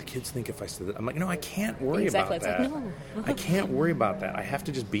 what would the kids think if I said that? I'm like, no, I can't worry about that. Like, no. I can't worry about that. I have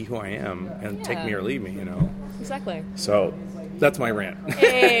to just be who I am and take me or leave me, Exactly. So that's my rant.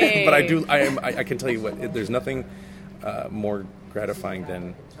 Hey. But I can tell you what, there's nothing more gratifying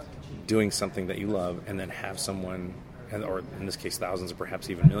than doing something that you love, and then have someone, or in this case thousands or perhaps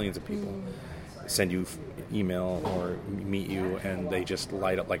even millions of people, send you email or meet you, and they just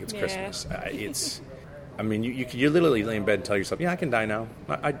light up like it's Christmas. I mean, you literally lay in bed and tell yourself, yeah, I can die now.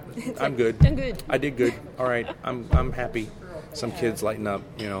 I'm good. I'm good. I did good. All right, I'm happy. Some kids lighten up,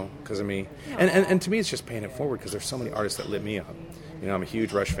 because of me. And to me, it's just paying it forward, because there's so many artists that lit me up. I'm a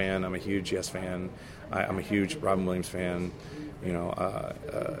huge Rush fan. I'm a huge Yes fan. I'm a huge Robin Williams fan.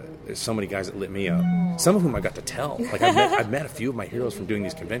 There's so many guys that lit me up. Some of whom I got to tell. Like I've met a few of my heroes from doing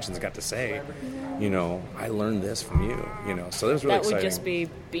these conventions. I got to say, I learned this from you. So that was really exciting. That would just be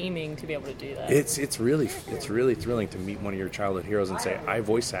beaming to be able to do that. It's really thrilling to meet one of your childhood heroes and say, I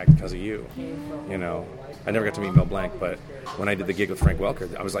voice act because of you. I never got to meet Mel Blanc, but when I did the gig with Frank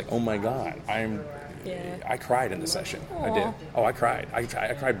Welker, I was like, oh my God, I cried in the session. Aww. I did. Oh, I cried. I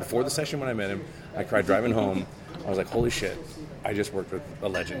cried before the session when I met him. I cried driving home. I was like, holy shit, I just worked with a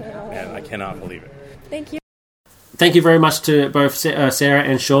legend, and I cannot believe it. Thank you. Thank you very much to both Sarah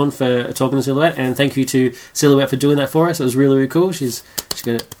and Sean for talking to Silhouette, and thank you to Silhouette for doing that for us. It was really, really cool. She's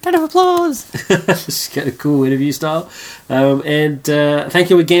got round of applause. She's got a cool interview style. And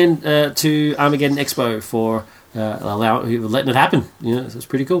thank you again to Armageddon Expo for letting it happen. It was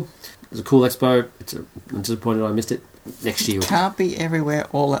pretty cool. It was a cool expo. I'm disappointed I missed it. Next year. Can't be everywhere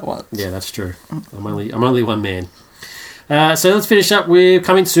all at once. Yeah, that's true. I'm only one man. So let's finish up with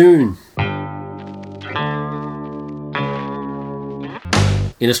coming soon.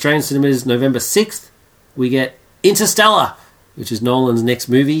 In Australian cinemas, November 6th, we get Interstellar, which is Nolan's next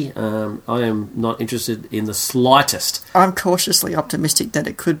movie. I am not interested in the slightest. I'm cautiously optimistic that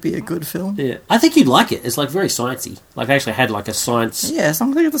it could be a good film. Yeah, I think you'd like it. It's like very sciencey. Like I actually had like a science. Yeah, as long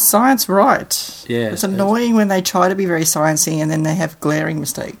as they get the science right. Yeah, it's annoying when they try to be very sciencey and then they have glaring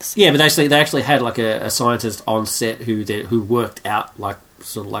mistakes. Yeah, but they actually had like a scientist on set who worked out like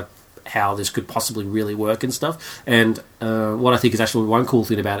sort of like how this could possibly really work and stuff. And what I think is actually one cool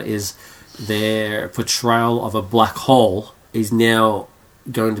thing about it is their portrayal of a black hole is now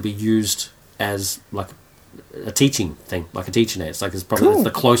going to be used as like a teaching thing, like a teaching aid. It's like it's probably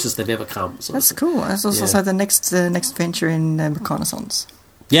the closest they've ever come. That's cool. That's also the next venture in reconnaissance.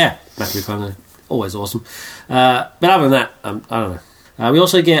 Yeah, Matthew McConaughey, always awesome. But other than that, I don't know. We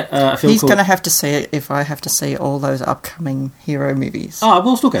also get a film He's going to have to see it if I have to see all those upcoming hero movies. Oh,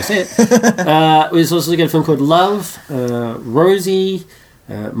 we'll still go see it. We also get a film called Love, Rosie,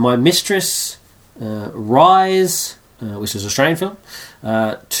 My Mistress, Rise, which is an Australian film,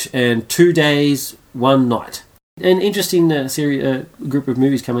 and 2 Days, 1 Night. An interesting group of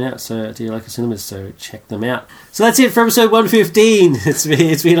movies coming out to your local cinemas, so check them out. So that's it for episode 115.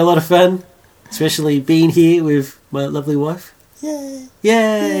 It's been a lot of fun, especially being here with my lovely wife.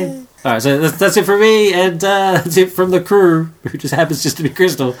 Yay! All right, so that's it from me, and that's it from the crew, who just happens to be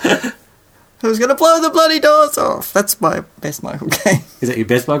Crystal. Who's going to blow the bloody doors off? That's my best Michael Caine. Is that your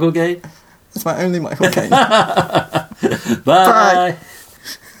best Michael Caine? That's my only Michael Caine. Bye.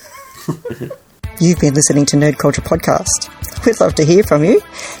 You've been listening to Nerd Culture Podcast. We'd love to hear from you.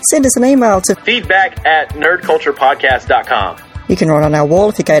 Send us an email to feedback@nerdculturepodcast.com. You can write on our wall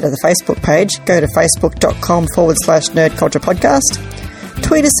if you go to the Facebook page. Go to facebook.com/nerdculturepodcast.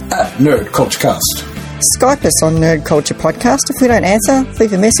 Tweet us at nerdculturecast. Skype us on Nerd Culture Podcast. If we don't answer,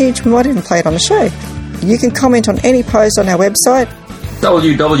 leave a message. We might even play it on the show. You can comment on any post on our website,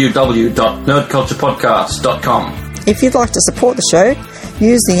 www.nerdculturepodcast.com. If you'd like to support the show,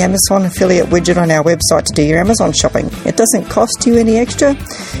 use the Amazon affiliate widget on our website to do your Amazon shopping. It doesn't cost you any extra,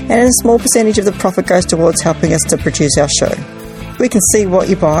 and a small percentage of the profit goes towards helping us to produce our show. We can see what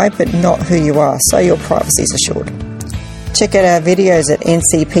you buy, but not who you are, so your privacy is assured. Check out our videos at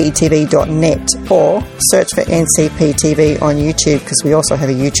ncptv.net or search for ncptv on YouTube, because we also have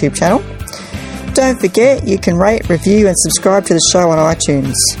a YouTube channel. Don't forget, you can rate, review and subscribe to the show on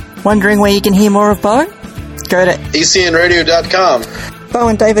iTunes. Wondering where you can hear more of Bo? Go to ecnradio.com. Bo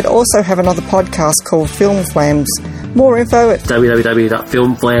and David also have another podcast called Film Flams. More info at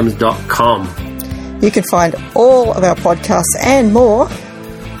www.filmflams.com. You can find all of our podcasts and more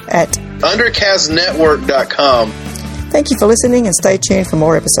at undercastnetwork.com. Thank you for listening and stay tuned for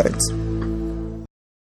more episodes.